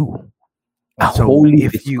to do. A And so holy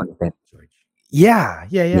if you discontent, George. yeah,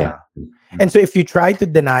 yeah, Yeah. yeah. And so if you try to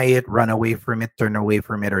deny it, run away from it, turn away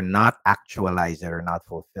from it, or not actualize it or not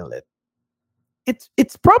fulfill it, it's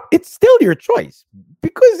still your choice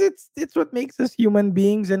because it's what makes us human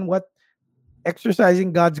beings and what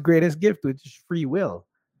exercising God's greatest gift, which is free will.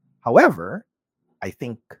 However, I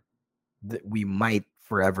think that we might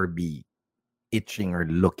forever be itching or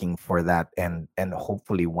looking for that, and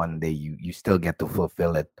hopefully one day you still get to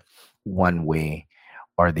fulfill it one way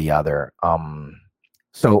or the other.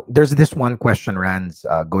 So there's this one question, Rans,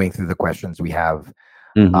 going through the questions we have.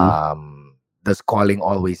 Hmm. Does calling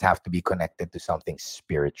always have to be connected to something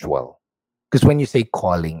spiritual? Because when you say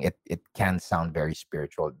calling, it can sound very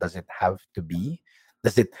spiritual. Does it have to be?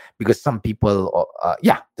 Does it? Because some people,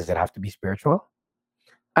 yeah. Does it have to be spiritual?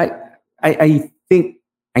 I, I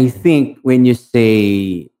think when you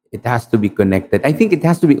say it has to be connected, I think it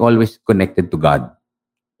has to be always connected to God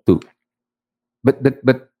too. But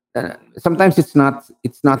sometimes it's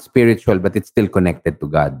not spiritual, but it's still connected to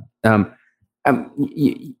God.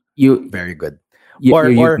 You Very good. you Or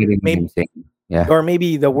you or getting what maybe I'm saying? Yeah. or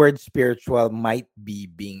maybe the word spiritual might be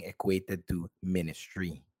being equated to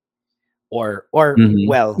ministry. Or Hmm.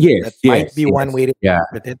 well, that Yes. might Yes. be one Yes. way to Yeah.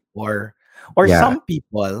 interpret it. Or Yeah. some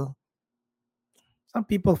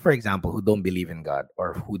people, for example, who don't believe in God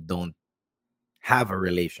or who don't have a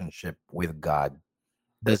relationship with God,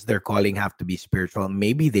 does their calling have to be spiritual?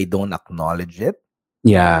 Maybe they don't acknowledge it,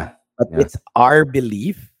 Yeah. but Yeah. it's our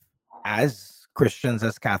belief as Christians,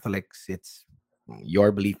 as Catholics. It's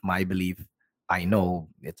your belief, my belief. I know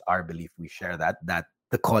it's our belief. We share that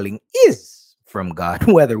the calling is from God,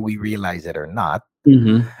 whether we realize it or not.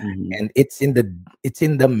 Hmm. Hmm. And it's in the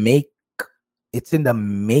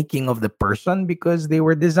making of the person because they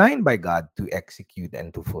were designed by God to execute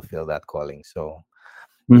and to fulfill that calling. So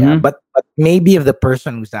yeah, Hmm. but maybe if the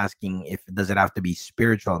person who's asking, if does it have to be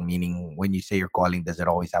spiritual, meaning when you say your calling, does it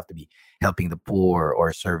always have to be helping the poor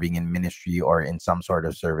or serving in ministry or in some sort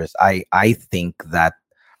of service? I think that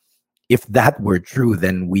if that were true,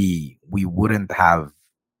 then we wouldn't have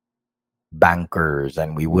bankers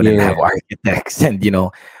and we wouldn't have Yes. architects, and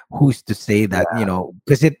who's to say that,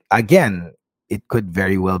 because it again, it could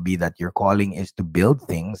very well be that your calling is to build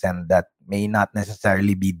things, and that may not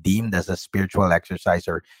necessarily be deemed as a spiritual exercise,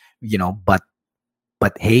 or but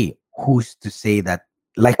hey, who's to say that,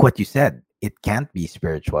 like what you said, it can't be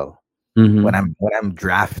spiritual? when Hmm. i'm when i'm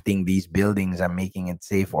drafting these buildings, I'm making it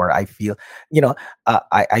safe, or I feel,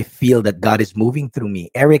 I feel that God is moving through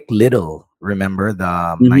me. Eric Liddell, remember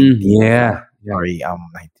the Hmm. 19 Yeah. Yeah. sorry,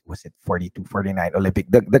 was it 42, 49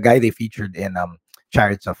 Olympic, the guy they featured in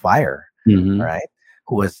Chariots of Fire, Hmm. right?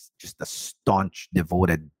 Who was just a staunch,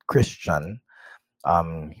 devoted Christian.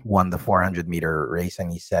 He won the 400-meter race,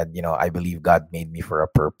 and he said, I believe God made me for a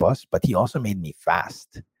purpose, but he also made me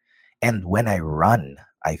fast. And when I run,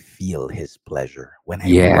 I feel his pleasure. When I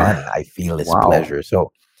Yeah. run, I feel his Wow. pleasure.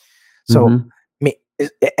 So Hmm.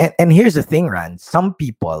 And here's the thing, Ran. Some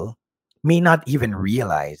people may not even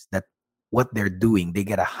realize that what they're doing, they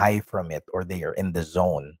get a high from it, or they are in the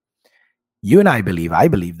zone. You and I believe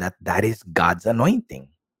that that is God's anointing.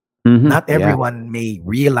 Not Yeah. everyone may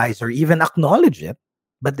realize or even acknowledge it,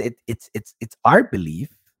 but it's our belief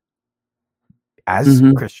as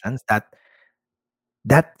Mm-hmm. Christians that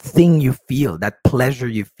that thing you feel, that pleasure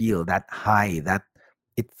you feel, that high, that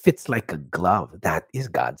it fits like a glove. That is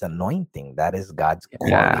God's anointing. That is God's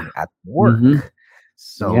Yeah. calling at Mm-hmm. work. Yeah.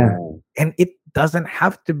 So, and it doesn't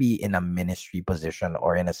have to be in a ministry position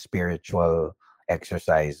or in a spiritual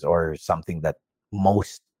exercise or something that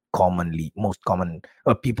most common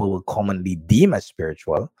people will commonly deem as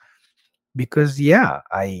spiritual. Because yeah,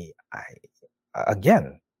 I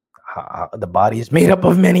again, the body is made up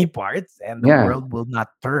of many parts, and the Yeah. world will not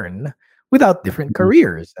turn without different Mhm.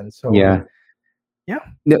 careers. And so, Yeah. yeah.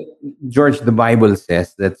 The, George, the Bible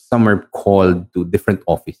says that some are called to different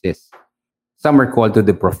offices. Some are called to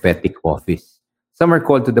the prophetic office. Some are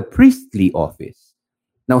called to the priestly office.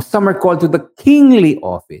 Now, some are called to the kingly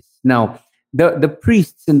office. Now, the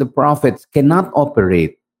priests and the prophets cannot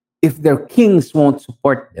operate if their kings won't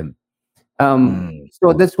support them. Mm,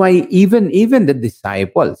 So that's why even the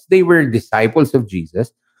disciples, they were disciples of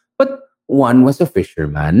Jesus, but one was a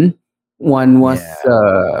fisherman,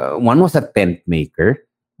 yeah. one was a tent maker,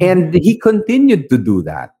 Mhm. and he continued to do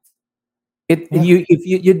that. It Yeah. you if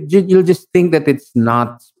you'll just think that it's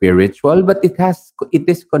not spiritual, but it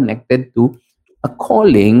is connected to a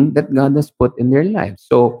calling that God has put in their lives.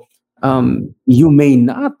 So you may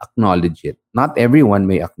not acknowledge it. Not everyone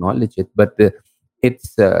may acknowledge it, but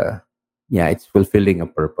it's yeah, it's fulfilling a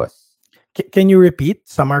purpose. Can you repeat?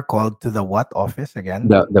 Some are called to the what office again?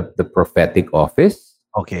 The prophetic office,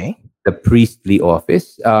 Okay. the priestly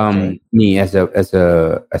office. Okay. Me as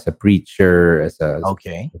a preacher, as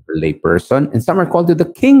Okay. a lay person, and some are called to the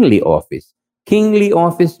kingly office. Kingly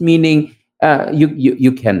office meaning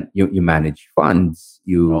you manage funds,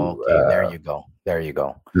 Okay. There you go. There you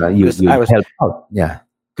go. Because you help out. Yeah.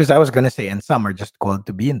 I was gonna say, and some are just called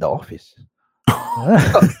to be in the office.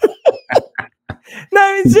 No,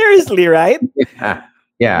 I mean seriously, right? Yeah.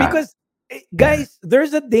 Yeah. Because guys,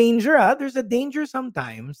 there's a danger. There's a danger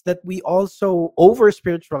sometimes that we also over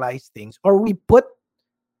spiritualize things, or we put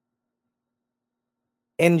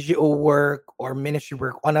NGO work or ministry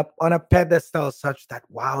work on a pedestal such that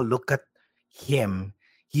wow, look at him.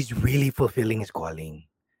 He's really fulfilling his calling.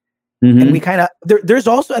 And we Mm-hmm. kind of there's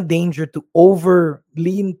also a danger to over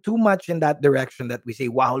lean too much in that direction that we say,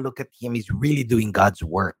 wow, look at him. He's really doing God's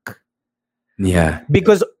work. Yeah.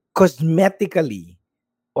 Because cosmetically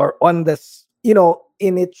or on this,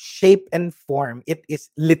 in its shape and form, it is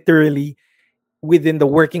literally within the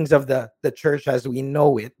workings of the church as we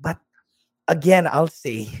know it. But again, I'll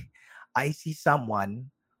say, I see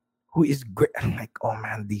someone who is great. I'm like, oh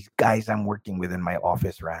man, these guys I'm working with in my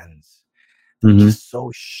office, Rans, they're Mm-hmm. just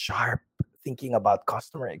so sharp, thinking about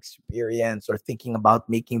customer experience or thinking about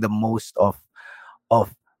making the most of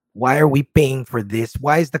why are we paying for this?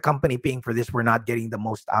 Why is the company paying for this? We're not getting the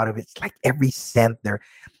most out of it. It's like every cent there.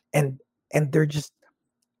 And they're just,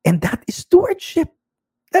 and that is stewardship.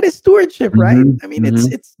 That is stewardship, right? Mm-hmm. I mean,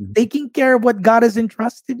 Mm-hmm. it's taking care of what God has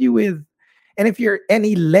entrusted you with. And if you're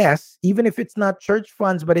any less, even if it's not church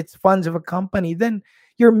funds, but it's funds of a company, then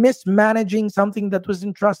you're mismanaging something that was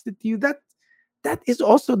entrusted to you. That is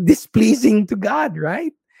also displeasing to God,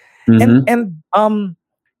 right? And Mm-hmm.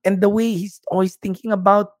 and the way he's always thinking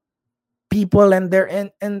about people and their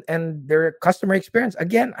and their customer experience.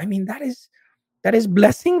 Again, I mean that is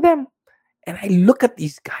blessing them. And I look at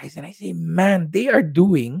these guys and I say, man, they are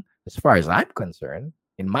doing, as far as I'm concerned,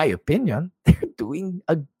 in my opinion, they're doing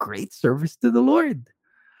a great service to the Lord.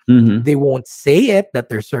 Mm-hmm. They won't say it that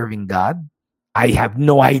they're serving God. I have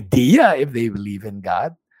no idea if they believe in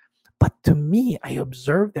God. But to me, I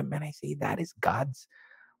observe them and I say, that is God's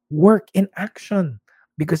work in action.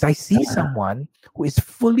 Because I see someone who is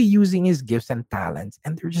fully using his gifts and talents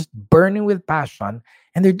and they're just burning with passion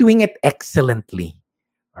and they're doing it excellently.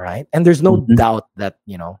 All right. And there's no Mm-hmm. doubt that,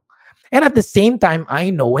 and at the same time, I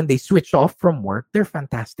know when they switch off from work, they're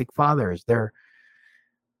fantastic fathers. They're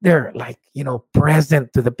like,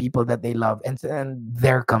 present to the people that they love. And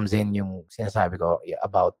there comes in yung sinasabi ko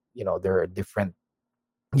about, there are different,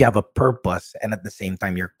 you have a purpose, and at the same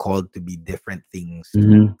time you're called to be different things to,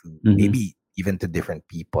 Mm-hmm. Mm-hmm. maybe even to different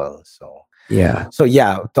people. So Yeah.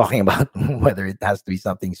 yeah, talking about whether it has to be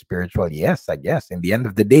something spiritual, yes, I guess in the end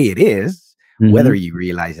of the day it is, whether Mm-hmm. you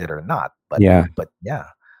realize it or not. But Yeah. yeah,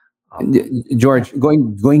 um yeah. George,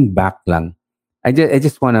 going back lang, I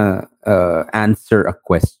just wanna answer a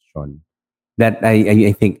question that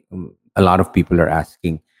I think a lot of people are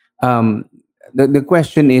asking. Um, the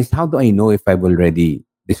question is, how do I know if I've already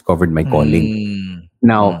discovered my calling? Mm,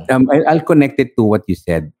 Now, mm, I'll connect it to what you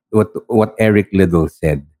said, what Eric Liddell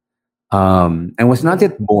said. I was not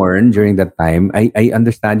yet born during that time. I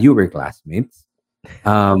understand you were classmates.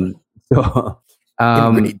 Um, so, In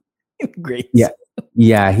um, grade, in grades. yeah,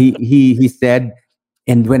 yeah. He said,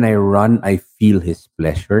 and when I run, I feel his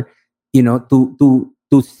pleasure.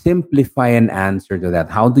 To simplify an answer to that,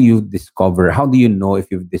 how do you discover? How do you know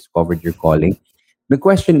if you've discovered your calling? The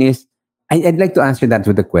question is, I'd like to answer that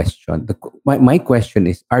with a question. My question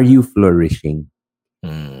is, are you flourishing?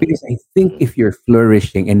 mm, Because I think mm. if you're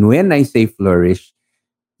flourishing, and when I say flourish,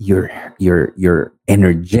 you're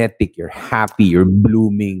energetic, you're happy, you're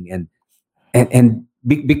blooming,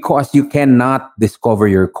 because you cannot discover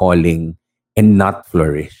your calling and not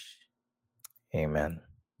flourish. Amen.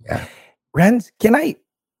 Yeah. Rand, can I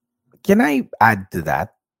add to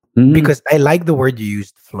that? Mm-hmm. Because I like the word you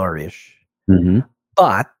used, flourish. Mm-hmm.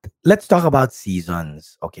 But let's talk about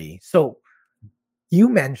seasons. Okay. So you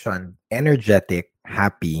mentioned energetic,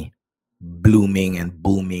 happy, blooming and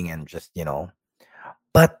booming and just.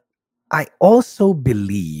 But I also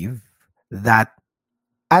believe that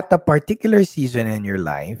at a particular season in your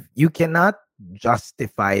life, you cannot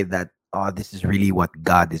justify that, oh, this is really what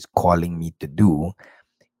God is calling me to do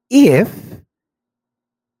if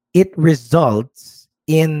it results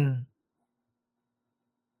in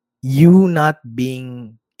you not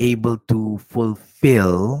being able to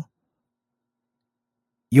fulfill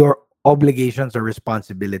your obligations or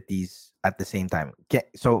responsibilities at the same time.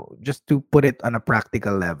 So, just to put it on a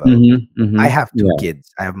practical level, Mm-hmm. I Mm-hmm. have two Yeah.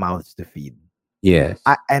 kids. I have mouths to feed. Yes.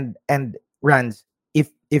 And Rans,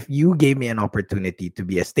 if you gave me an opportunity to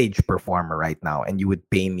be a stage performer right now and you would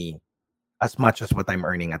pay me as much as what I'm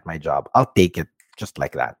earning at my job, I'll take it just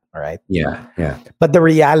like that. All right. Yeah. Yeah. But the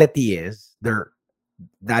reality is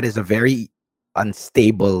that is a very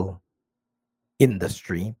unstable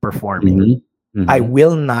industry performing. Mm-hmm. I Mm-hmm.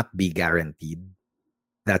 will not be guaranteed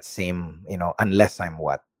that same, unless I'm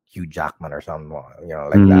what, Hugh Jackman or something, like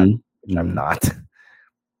that, which Mm-hmm. I'm Mm-hmm. not.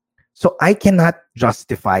 So I cannot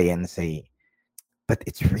justify and say, but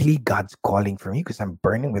it's really God's calling for me because I'm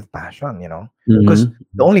burning with passion. Because the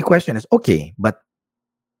Mm-hmm. only question is, okay, but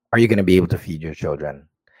are you going to be able to feed your children?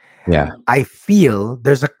 Yeah. I feel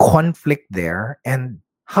there's a conflict there. And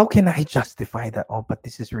how can I justify that? Oh, but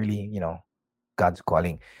this is really, God's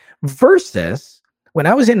calling. Versus when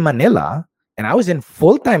I was in Manila and I was in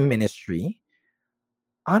full time ministry,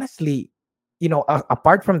 honestly,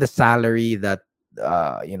 apart from the salary that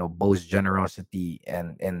boasts generosity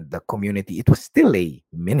and the community, it was still a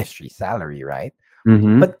ministry salary, right?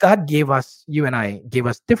 Mm-hmm. But God you and I gave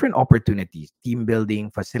us different opportunities, team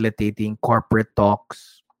building, facilitating, corporate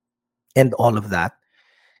talks, and all of that.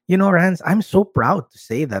 Rans, I'm so proud to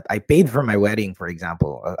say that I paid for my wedding, for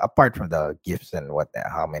example, apart from the gifts and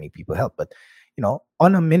how many people helped. But,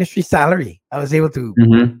 on a ministry salary, I was able to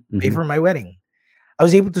Mm-hmm. pay Mm-hmm. for my wedding. I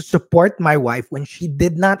was able to support my wife when she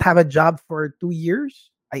did not have a job for 2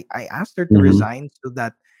 years. I asked her to Mm-hmm. resign so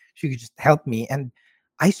that she could just help me. And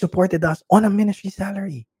I supported us on a ministry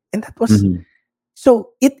salary. And that was Mm-hmm. so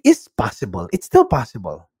it is possible. It's still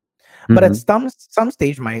possible. But at Mm-hmm. some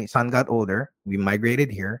stage, my son got older. We migrated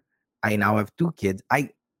here. I now have two kids. I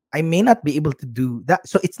may not be able to do that.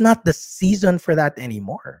 So it's not the season for that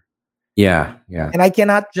anymore. Yeah. Yeah. And I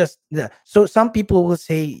cannot just so some people will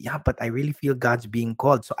say, yeah, but I really feel God's being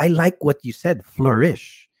called. So I like what you said,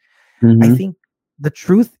 flourish. I Mm-hmm. think the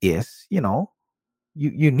truth is,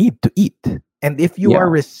 you need to eat. And if you are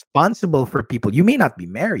Yeah. responsible for people, you may not be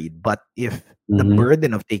married, but if the Mm-hmm.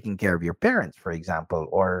 burden of taking care of your parents, for example,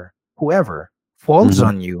 or whoever falls Mm-hmm.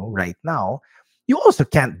 on you right now, you also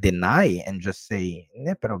can't deny and just say,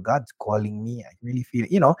 pero God's calling me. I really feel,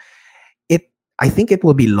 it I think it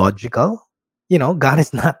will be logical. God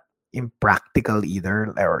is not impractical either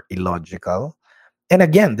or illogical. And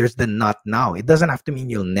again, there's the not now. It doesn't have to mean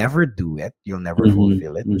you'll never do it, you'll never Mm-hmm.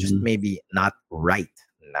 fulfill it. Just Mm-hmm. maybe not right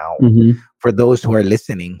now. Mm-hmm. For those who are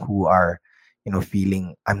listening who are,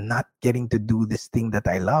 feeling I'm not getting to do this thing that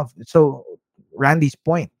I love. So Randy's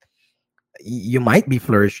point, you might be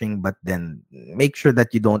flourishing, but then make sure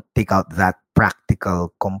that you don't take out that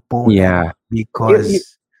practical component Yeah. You,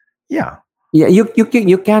 because yeah. yeah,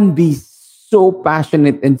 you can be so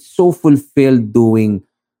passionate and so fulfilled doing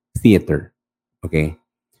theater, okay?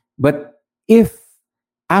 But if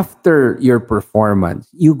after your performance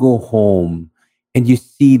you go home and you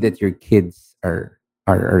see that your kids are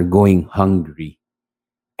going hungry,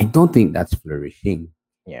 I don't think that's flourishing.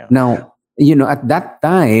 Yeah. Now, at that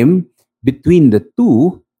time, between the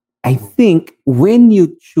two, I think when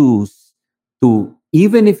you choose to,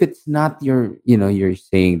 even if it's not your, you're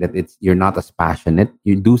saying that you're not as passionate,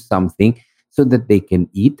 you do something so that they can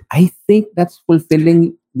eat. I think that's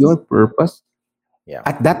fulfilling your purpose Yeah.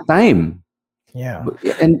 at that time. Yeah.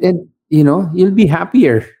 And you'll be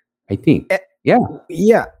happier, I think. Eh, Yeah.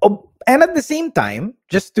 yeah. Oh, and at the same time,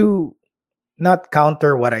 just to not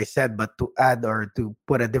counter what I said, but to add or to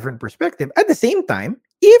put a different perspective, at the same time,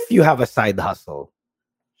 if you have a side hustle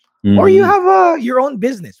or you Mhm. have your own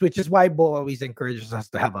business, which is why Bo always encourages us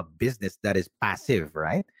to have a business that is passive,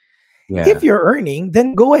 right? If Yeah. you're earning,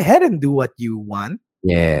 then go ahead and do what you want.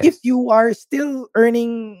 If Yes. you are still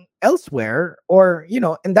earning elsewhere, or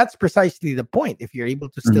and that's precisely the point, if you're able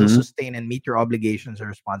to still Hmm. sustain and meet your obligations or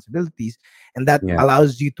responsibilities, and that Yeah.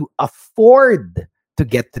 allows you to afford to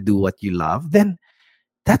get to do what you love, then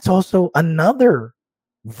that's also another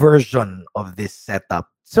version of this setup.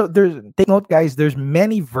 So there's, take note guys, there's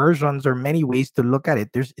many versions or many ways to look at it.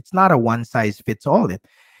 It's not a one size fits all.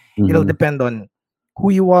 It'll Hmm. depend on who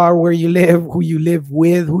you are, where you live, who you live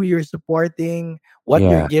with, who you're supporting, what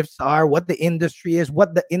your Yeah. gifts are, what the industry is,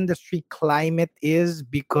 what the industry climate is.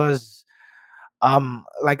 Because,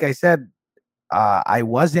 like I said, I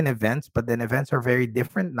was in events, but then events are very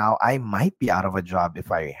different now. I might be out of a job if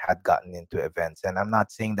I had gotten into events, and I'm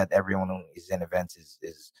not saying that everyone who is in events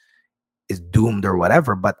is doomed or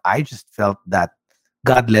whatever, but I just felt that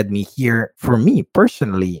God led me here for me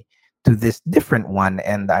personally to this different one,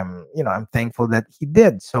 and I'm thankful that He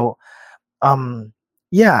did. So um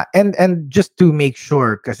yeah, and just to make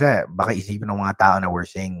sure, kasi baka isipin ng mga tao na we're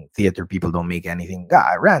saying theater people don't make anything.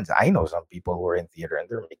 Rans, I know some people who are in theater and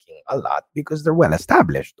they're making a lot because they're well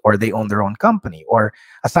established, or they own their own company, or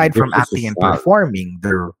aside There's from a acting and social. performing,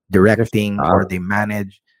 they're There's a directing or social. they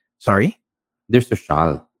manage. Sorry. There's a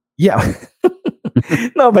social. Yeah.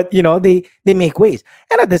 No, but they make ways.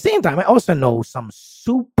 And at the same time, I also know some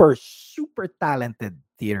super super talented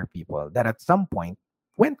theater people that at some point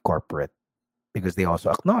went corporate because they also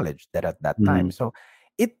acknowledged that at that time. Mhm. So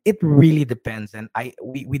it really depends, and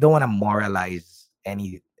we don't want to moralize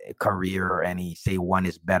any career or any say one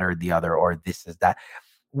is better the other or this is that.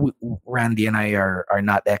 Randy and I are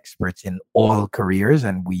not experts in all careers,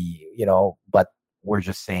 and but we're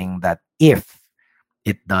just saying that if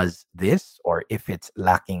it does this or if it's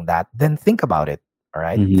lacking that, then think about it. All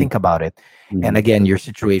right, Mhm. think about it. And Mhm. again, your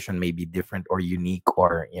situation may be different or unique,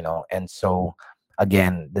 or and so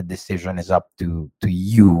again, the decision is up to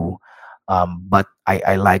you. But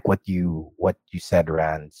I like what you said,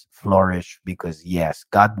 Rands. Flourish, because yes,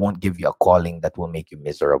 God won't give you a calling that will make you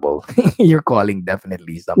miserable. Your calling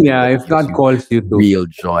definitely is something Yeah, that if gives God you calls you to real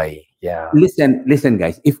joy. Yeah. listen,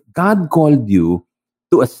 guys. If God called you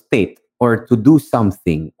to a state or to do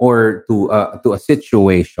something or to a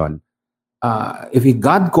situation, if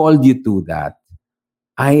God called you to that,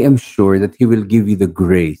 I am sure that He will give you the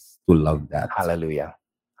grace to love that. Hallelujah.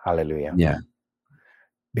 Hallelujah. Yeah.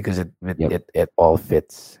 Because it it, Yep. it it all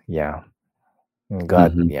fits. Yeah.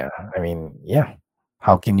 God, Hmm. yeah. I mean, yeah.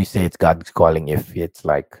 How can you say it's God's calling if it's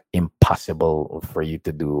like impossible for you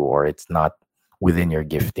to do, or it's not within your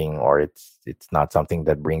gifting, or it's not something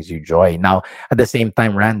that brings you joy? Now, at the same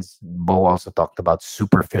time, Rand's Bo also talked about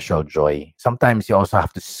superficial joy. Sometimes you also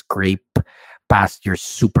have to scrape past your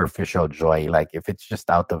superficial joy. Like if it's just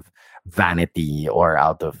out of vanity or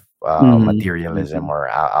out of Hmm. materialism, Hmm. or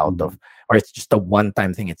out Hmm. of, or it's just a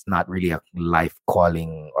one-time thing, it's not really a life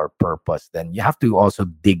calling or purpose, then you have to also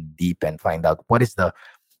dig deep and find out what is the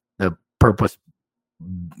purpose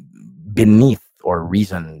beneath, or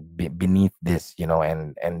reason beneath this,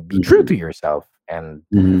 and be true Hmm. to yourself. and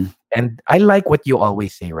Hmm. and I like what you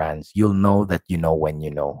always say, Rans, you'll know that you know when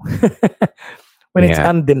you know. When it's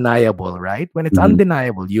Yeah. undeniable, right? When it's Hmm.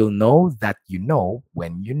 undeniable, you'll know that you know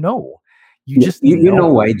when you know. You You, just you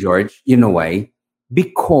know know. why, George? You know why?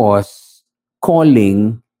 Because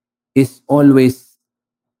calling is always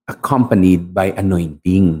accompanied by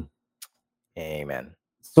anointing. Amen.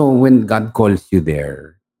 So when God calls you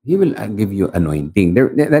there, He will give you anointing.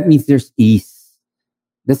 That means there's ease.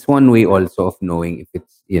 That's one way also of knowing if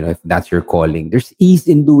it's if that's your calling. There's ease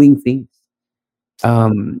in doing things.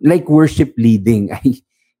 Like worship leading.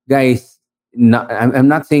 Guys, I'm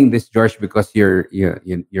not saying this, George, because you're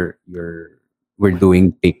we're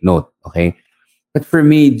doing take note, okay? But for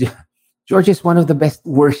me, George is one of the best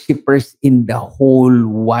worshipers in the whole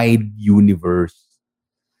wide universe.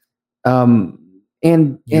 And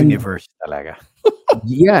Universe talaga.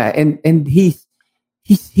 yeah, and he's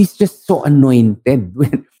just so anointed.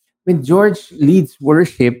 When George leads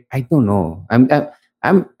worship, I don't know. I'm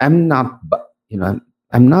not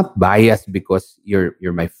I'm not biased because you're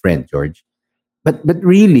my friend, George. But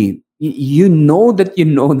really, you know that you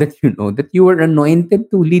know that you know that you were anointed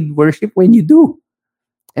to lead worship when you do.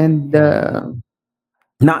 And Yeah.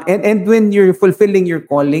 now, and when you're fulfilling your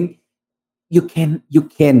calling, you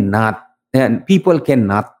cannot, and people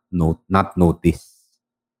cannot not notice.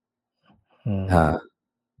 Mm. Uh,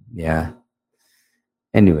 yeah.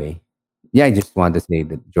 Anyway, yeah, I just want to say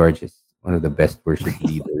that George is one of the best worship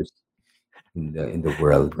leaders in the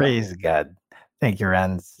world now. Praise God. Thank you,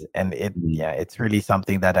 Rans. And Mm. yeah, it's really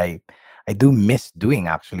something that I do miss doing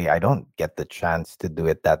actually. I don't get the chance to do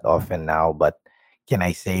it that often now, but can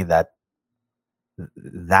I say that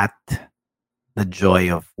that the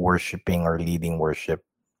joy of worshiping or leading worship,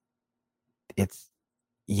 it's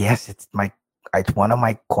yes, it's one of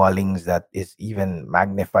my callings that is even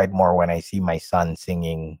magnified more when I see my son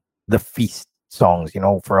singing the feast songs.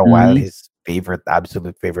 For a while, Mhm. his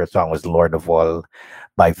absolute favorite song was "Lord of All"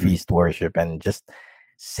 by Mm. Feast Worship, and just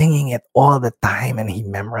singing it all the time. And he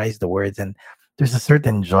memorized the words. And there's a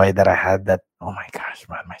certain joy that I had that, oh my gosh,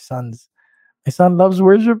 man, my son loves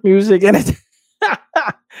worship music, and it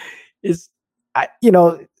is,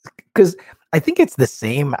 because I think it's the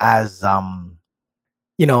same as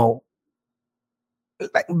you know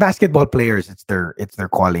like basketball players, it's their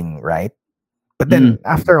calling, right? But then Mm.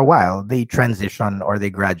 after a while they transition or they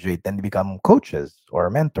graduate and they become coaches or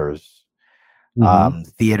mentors. Mhm.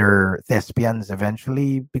 Theater thespians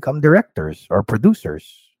eventually become directors or producers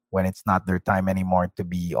when it's not their time anymore to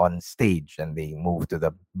be on stage, and they move to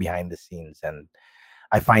the behind the scenes. And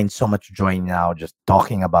I find so much joy now just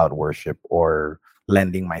talking about worship or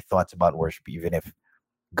lending my thoughts about worship, even if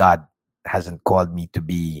God hasn't called me to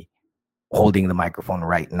be holding the microphone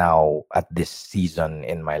right now at this season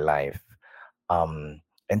in my life.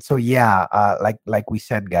 And so yeah, like we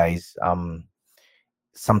said, guys,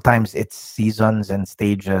 sometimes it's seasons and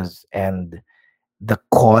stages, and the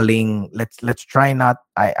calling. Let's try not.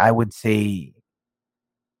 I would say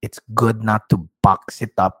it's good not to box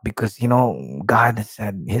it up, because God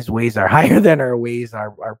said His ways are higher than our ways.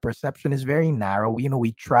 Our perception is very narrow.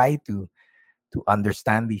 We try to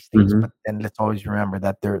understand these things, Mhm. but then let's always remember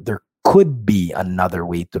that there could be another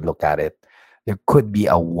way to look at it. There could be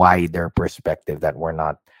a wider perspective that we're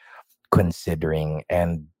not considering,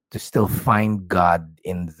 and to still find God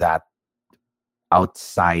in that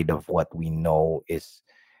outside of what we know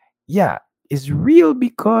yeah is real,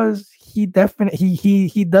 because he definitely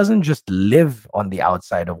he doesn't just live on the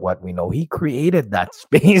outside of what we know. He created that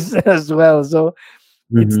space as well, so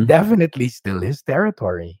it's Mhm. definitely still his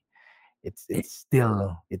territory. It's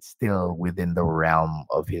still within the realm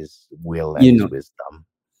of his will and You his know, wisdom.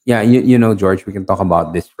 yeah, George, we can talk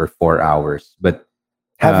about this for 4 hours, but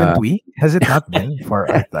Haven't we? Has it not been for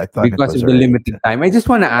I thought it because was of the already. limited time, I just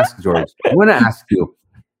want to ask George. I want to ask you.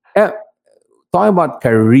 Uh, Talking about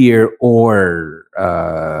career or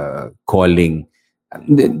calling,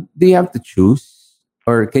 do you have to choose,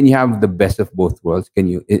 or can you have the best of both worlds? Can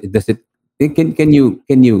you? Does it? Can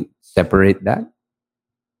you separate that?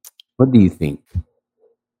 What do you think?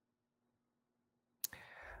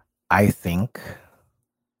 I think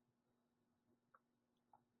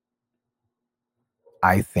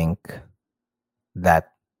I think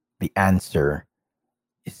that the answer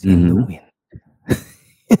is in the Mm-hmm. wind.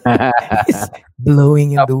 It's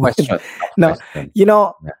blowing in Tough the wind. question. Tough Now, question. you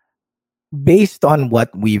know, Yeah. based on what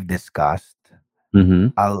we've discussed,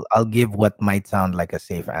 Mm-hmm. I'll give what might sound like a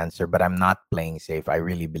safe answer, but I'm not playing safe. I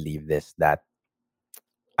really believe this, that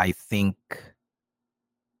I think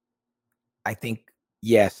I think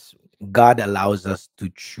yes, God allows us to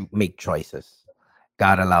make choices.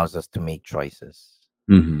 God allows us to make choices.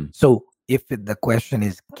 Mm-hmm. So if the question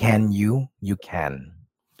is, can you? You can.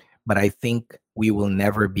 But I think we will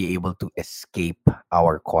never be able to escape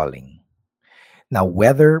our calling. Now,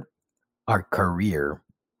 whether our career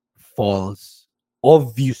falls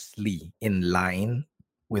obviously in line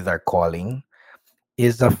with our calling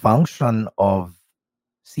is a function of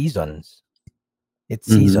seasons. It's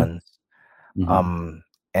Mm-hmm. seasons, Mm-hmm. um,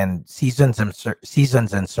 and seasons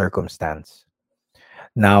and circumstance.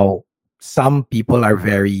 Now, some people are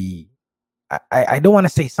very. I don't want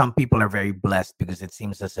to say some people are very blessed, because it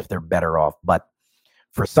seems as if they're better off. But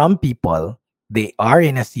for some people, they are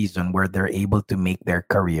in a season where they're able to make their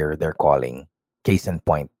career their calling. Case in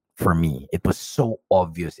point, for me, it was so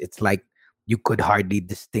obvious. It's like you could hardly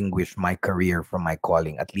distinguish my career from my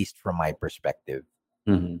calling, at least from my perspective.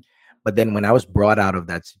 Mm-hmm. But then when I was brought out of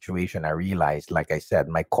that situation, I realized, like I said,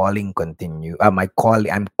 my calling continue. My call,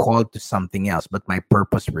 I'm called to something else, but my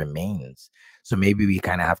purpose remains. So maybe we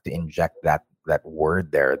kind of have to inject that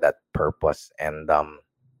word there, that purpose, and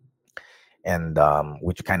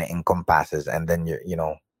which kind of encompasses, and then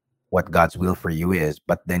what God's will for you is,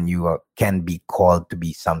 but then you can be called to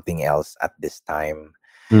be something else at this time.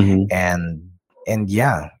 Mm-hmm. And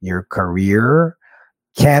yeah, your career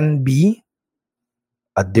can be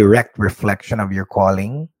a direct reflection of your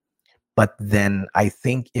calling. But then I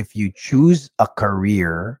think if you choose a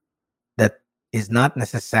career that is not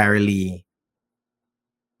necessarily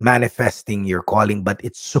manifesting your calling, but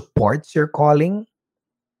it supports your calling,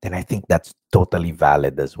 then I think that's totally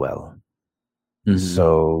valid as well. Mm-hmm.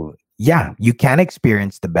 So, yeah, you can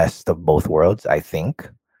experience the best of both worlds, I think,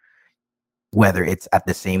 whether it's at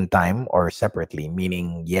the same time or separately.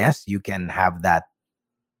 Meaning, yes, you can have that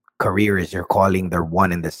career is your calling, they're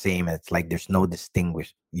one and the same. It's like there's no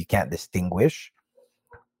distinguish, you can't distinguish.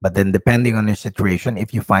 But then, depending on your situation,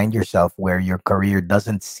 if you find yourself where your career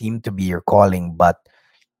doesn't seem to be your calling, but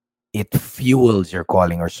it fuels your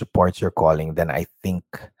calling or supports your calling, then I think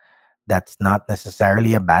that's not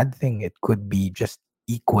necessarily a bad thing. It could be just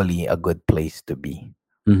equally a good place to be,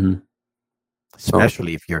 Mm-hmm. Oh.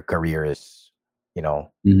 especially if your career is, you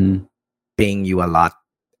know, Mm-hmm. paying you a lot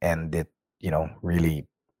and it, really,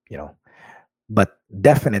 you know, but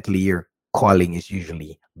definitely your calling is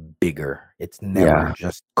usually bigger. It's never Yeah.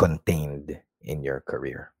 just contained in your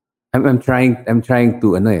career. I'm trying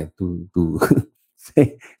to ano to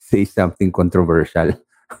say something controversial.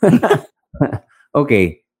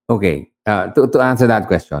 Okay. Okay. To answer that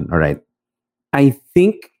question, all right. I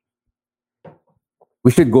think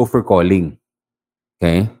we should go for calling.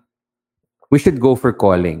 Okay. We should go for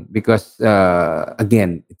calling because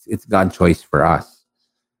again, it's God's choice for us.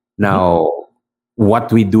 Mhm. Now,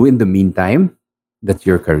 what we do in the meantime, that's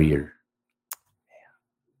your career.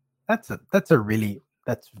 That's a really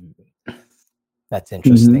that's Mhm.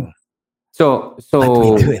 interesting. So What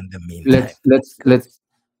we do so in the meantime.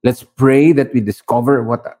 let's pray that we discover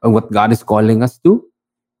what God is calling us to.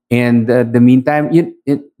 And the meantime,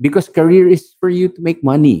 because career is for you to make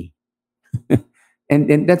money,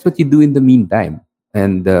 and that's what you do in the meantime.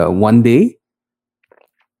 And one day,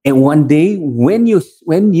 when you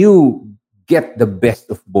get the best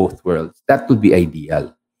of both worlds, that would be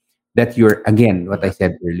ideal. That you're again what I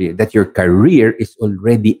said earlier, that your career is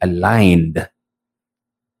already aligned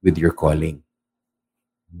with your calling.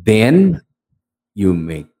 Then you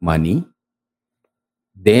make money.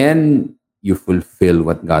 Then you fulfill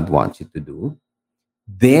what God wants you to do.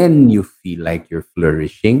 Then you feel like you're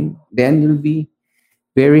flourishing. Then you'll be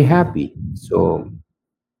very happy. So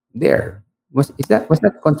there was that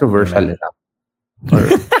controversial Amen. enough? Or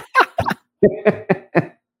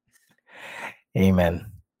Amen.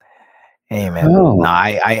 Amen. No, oh.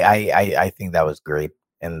 I think that was great.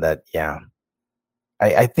 And that, yeah,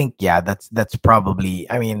 I think, yeah, that's probably,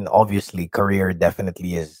 I mean, obviously career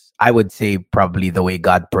definitely is, I would say, probably the way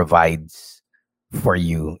God provides for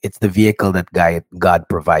you. It's the vehicle that God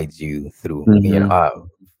provides you through, Mhm.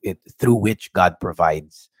 through which God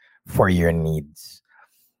provides for your needs,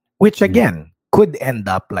 which Mhm. again could end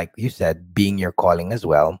up, like you said, being your calling as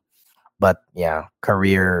well. But yeah,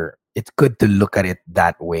 career, it's good to look at it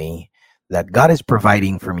that way, that God is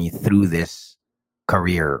providing for me through this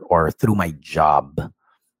career or through my job.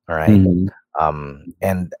 All right. Mhm.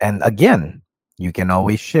 And again, you can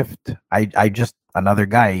always shift. I just, another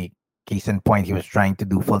guy, case in point, he was trying to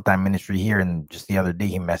do full-time ministry here, and just the other day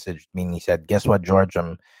he messaged me and he said, guess what, George?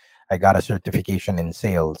 I got a certification in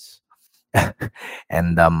sales.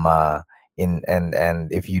 And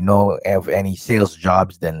and if you know of any sales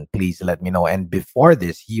jobs, then please let me know. And before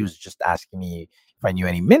this, he was just asking me if I knew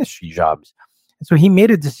any ministry jobs. And so he made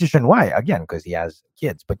a decision. Why? Again, because he has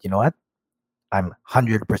kids. But you know what? I'm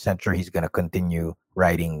 100% sure he's gonna continue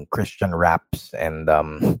writing Christian raps and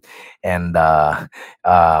and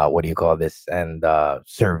what do you call this, and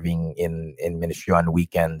serving in ministry on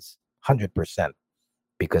weekends. 100%,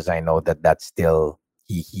 because I know that that's still,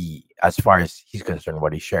 he as far as he's concerned,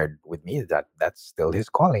 what he shared with me is that that's still his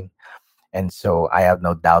calling. And so I have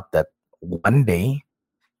no doubt that one day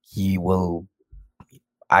he will,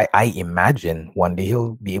 I imagine one day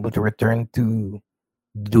he'll be able to return to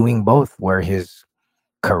doing both, where his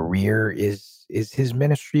career is his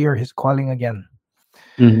ministry or his calling again.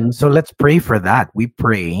 Mhm. So let's pray for that. We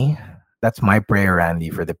pray, that's my prayer, Randy,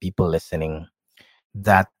 for the people listening,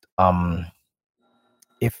 that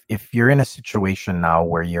if you're in a situation now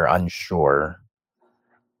where you're unsure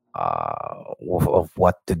of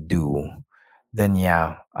what to do, then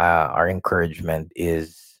yeah, our encouragement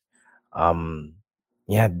is, um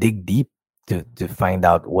yeah, dig deep to find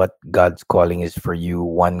out what God's calling is for you.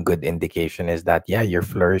 One good indication is that, yeah, you're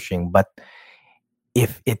flourishing. But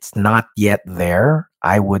if it's not yet there,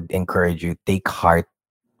 I would encourage you, take heart,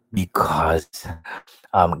 because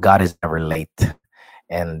God is never late.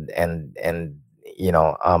 and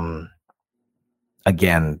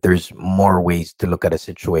again, there's more ways to look at a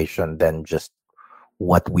situation than just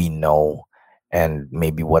what we know and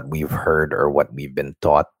maybe what we've heard or what we've been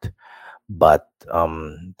taught. But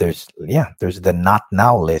there's the not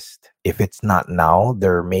now list. If it's not now,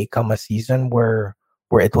 there may come a season where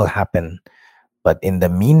it will happen. But in the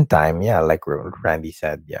meantime, yeah, like Randy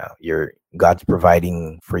said, yeah, your God's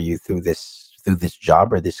providing for you through this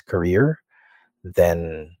job or this career,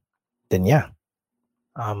 then yeah,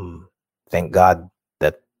 um thank God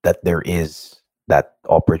that there is that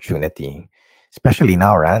opportunity, especially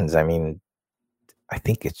now, Rands. I mean, I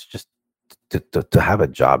think it's just to have a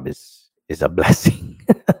job is a blessing.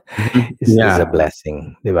 Mhm. Is a Yeah,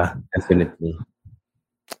 blessing, diba? definitely.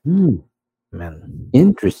 Hmm, Man.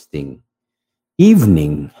 interesting.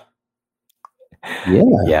 Evening. Yeah.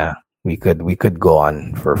 Yeah, we could go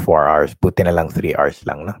on for 4 hours. Buti na lang 3 hours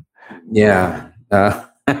lang, no? Yeah.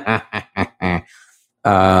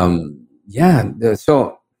 Yeah.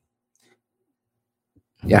 So,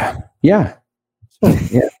 yeah. Yeah. So,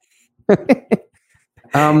 yeah.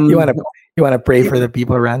 You wanna um, you wanna pray for the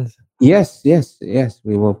people, Rands? yes, yes, yes,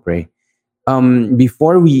 we will pray.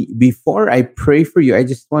 Before I pray for you, I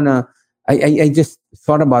just wanna, I just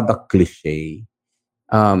thought about the cliche.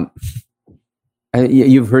 Um,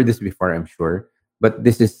 you've heard this before, I'm sure, but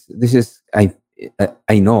this is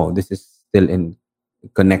I know this is still in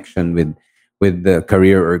connection with the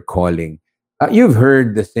career or calling. You've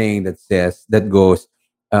heard the saying that goes,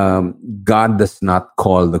 God does not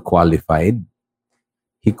call the qualified;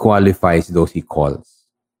 He qualifies those He calls.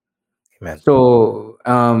 Amen. So,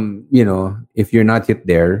 if you're not yet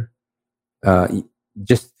there, y-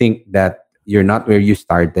 just think that you're not where you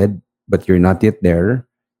started, but you're not yet there.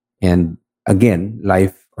 And again,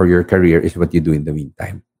 life or your career is what you do in the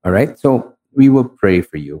meantime. All right. So we will pray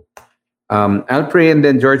for you. I'll pray and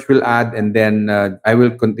then George will add, and then I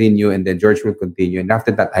will continue, and then George will continue. And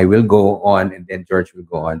after that, I will go on, and then George will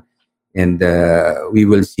go on. And we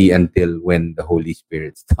will see until when the Holy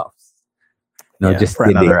Spirit stops. No, Yeah, just for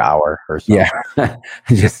kidding. another hour or so. Yeah,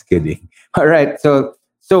 just kidding. All right. So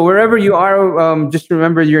wherever you are, just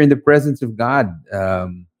remember you're in the presence of God.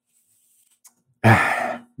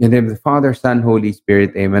 In the name of the Father, Son, Holy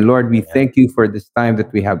Spirit, Amen. Lord, we Yeah. thank you for this time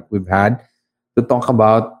that we've had to talk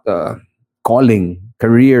about calling,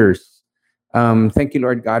 careers. Thank you,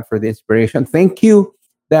 Lord God, for the inspiration. Thank you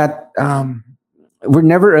that we're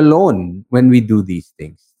never alone when we do these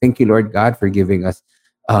things. Thank you, Lord God, for giving us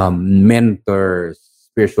mentors,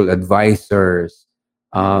 spiritual advisors.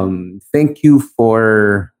 Thank you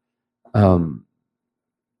for um,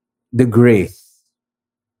 the grace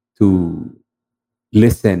to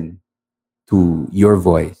listen to your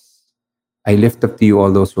voice. I lift up to you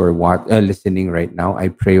all those who are listening right now. I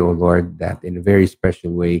pray, oh Lord, that in a very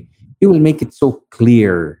special way, you will make it so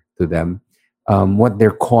clear to them what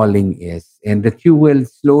their calling is, and that you will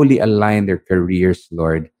slowly align their careers,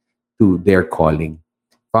 Lord, to their calling.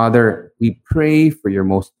 Father, we pray for your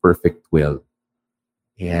most perfect will.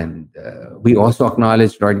 And we also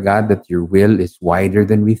acknowledge, Lord God, that your will is wider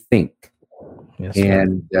than we think. Yes, Lord.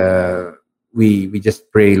 And we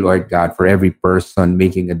just pray, Lord God, for every person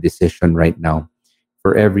making a decision right now,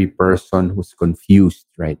 for every person who's confused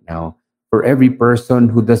right now, for every person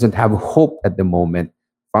who doesn't have hope at the moment.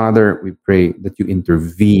 Father, we pray that you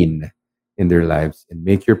intervene in their lives and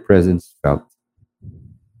make your presence felt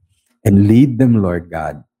and lead them, Lord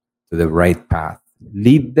God, to the right path.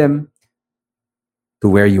 Lead them to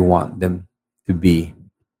where you want them to be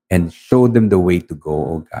and show them the way to go,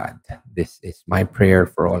 oh God. This is my prayer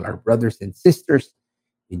for all our brothers and sisters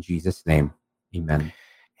in Jesus' name. Amen.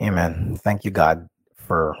 Amen. Thank you, God,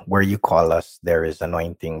 for where you call us, there is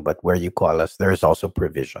anointing, but where you call us, there is also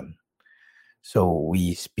provision. So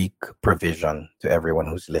we speak provision to everyone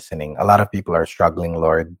who's listening. A lot of people are struggling,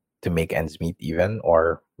 Lord, to make ends meet, even,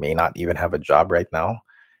 or may not even have a job right now,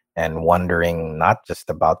 and wondering not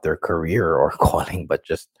just about their career or calling, but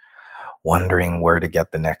just wondering where to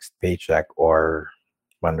get the next paycheck, or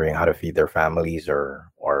wondering how to feed their families,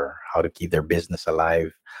 or how to keep their business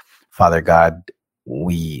alive. Father God,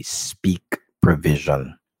 we speak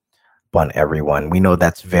provision upon everyone. We know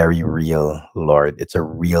that's very real, Lord. It's a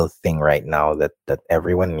real thing right now that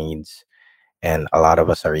everyone needs, and a lot of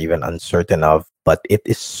us are even uncertain of, but it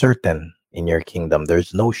is certain in your kingdom.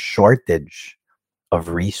 There's no shortage of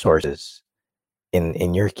resources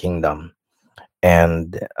in your kingdom.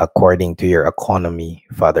 And according to your economy,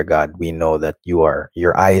 Father God, we know that your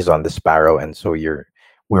eye is on the sparrow, and so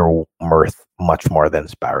we're worth much more than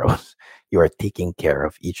sparrows. You are taking care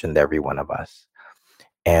of each and every one of us.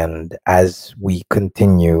 And as we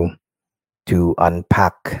continue to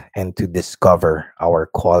unpack and to discover our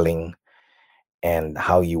calling and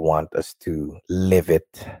how you want us to live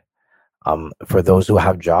it. For those who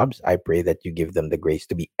have jobs, I pray that you give them the grace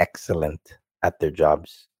to be excellent at their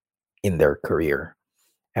jobs in their career.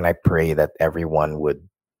 And I pray that everyone would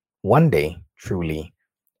one day truly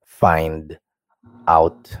find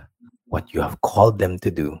out what you have called them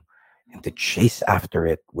to do and to chase after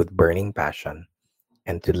it with burning passion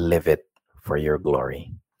and to live it for your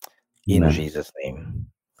glory. In Amen. Jesus' name.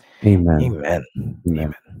 Amen. Amen. Amen.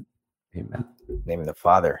 Amen. Amen. In the name of the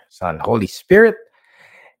Father, Son, Holy Spirit.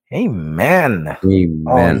 Amen. Oh,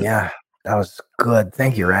 Amen. yeah. That was good.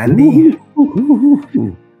 Thank you, Randy.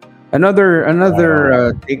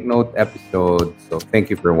 Another take note episode. So thank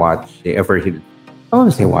you for watching. I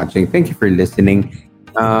want to say watching. Thank you for listening.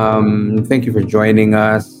 Thank you for joining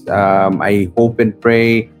us. I hope and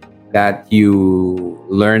pray that you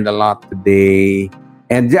learned a lot today.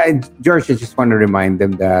 And George, I just want to remind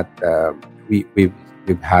them that we've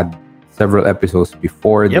had several episodes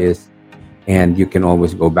before this, and you can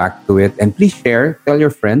always go back to it. And please share, tell your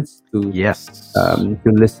friends to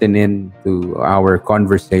to listen in to our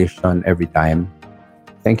conversation every time.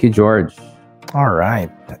 Thank you, George. All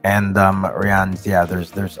right. And Rian,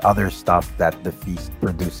 there's other stuff that the feast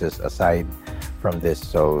produces aside from this.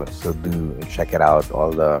 So do check it out,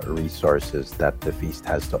 all the resources that the feast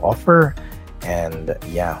has to offer. And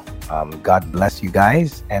God bless you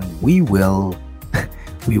guys. And we won't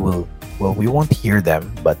hear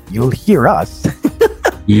them, but you'll hear us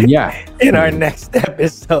in our next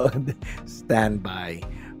episode. Stand by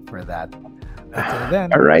for that. Until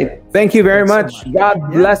then. All right. Thank you very much. So much.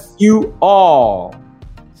 God bless you all.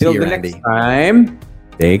 Till the Randy. next time,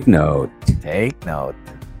 take note. Take note.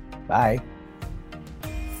 Bye.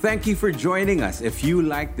 Thank you for joining us. If you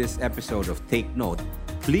like this episode of Take Note,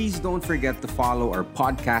 please don't forget to follow our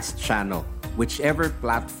podcast channel, whichever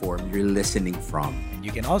platform you're listening from. And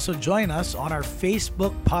you can also join us on our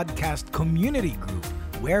Facebook podcast community group,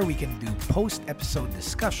 where we can do post-episode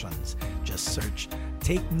discussions. Just search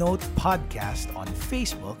Take Note Podcast on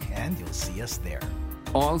Facebook and you'll see us there.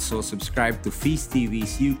 Also, subscribe to Feast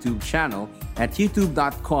TV's YouTube channel at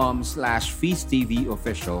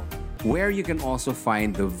youtube.com/FeastTVOfficial, where you can also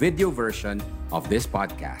find the video version of this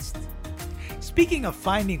podcast. Speaking of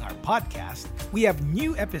finding our podcast, we have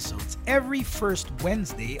new episodes every first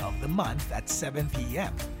Wednesday of the month at 7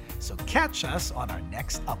 p.m. So catch us on our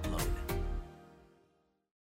next upload.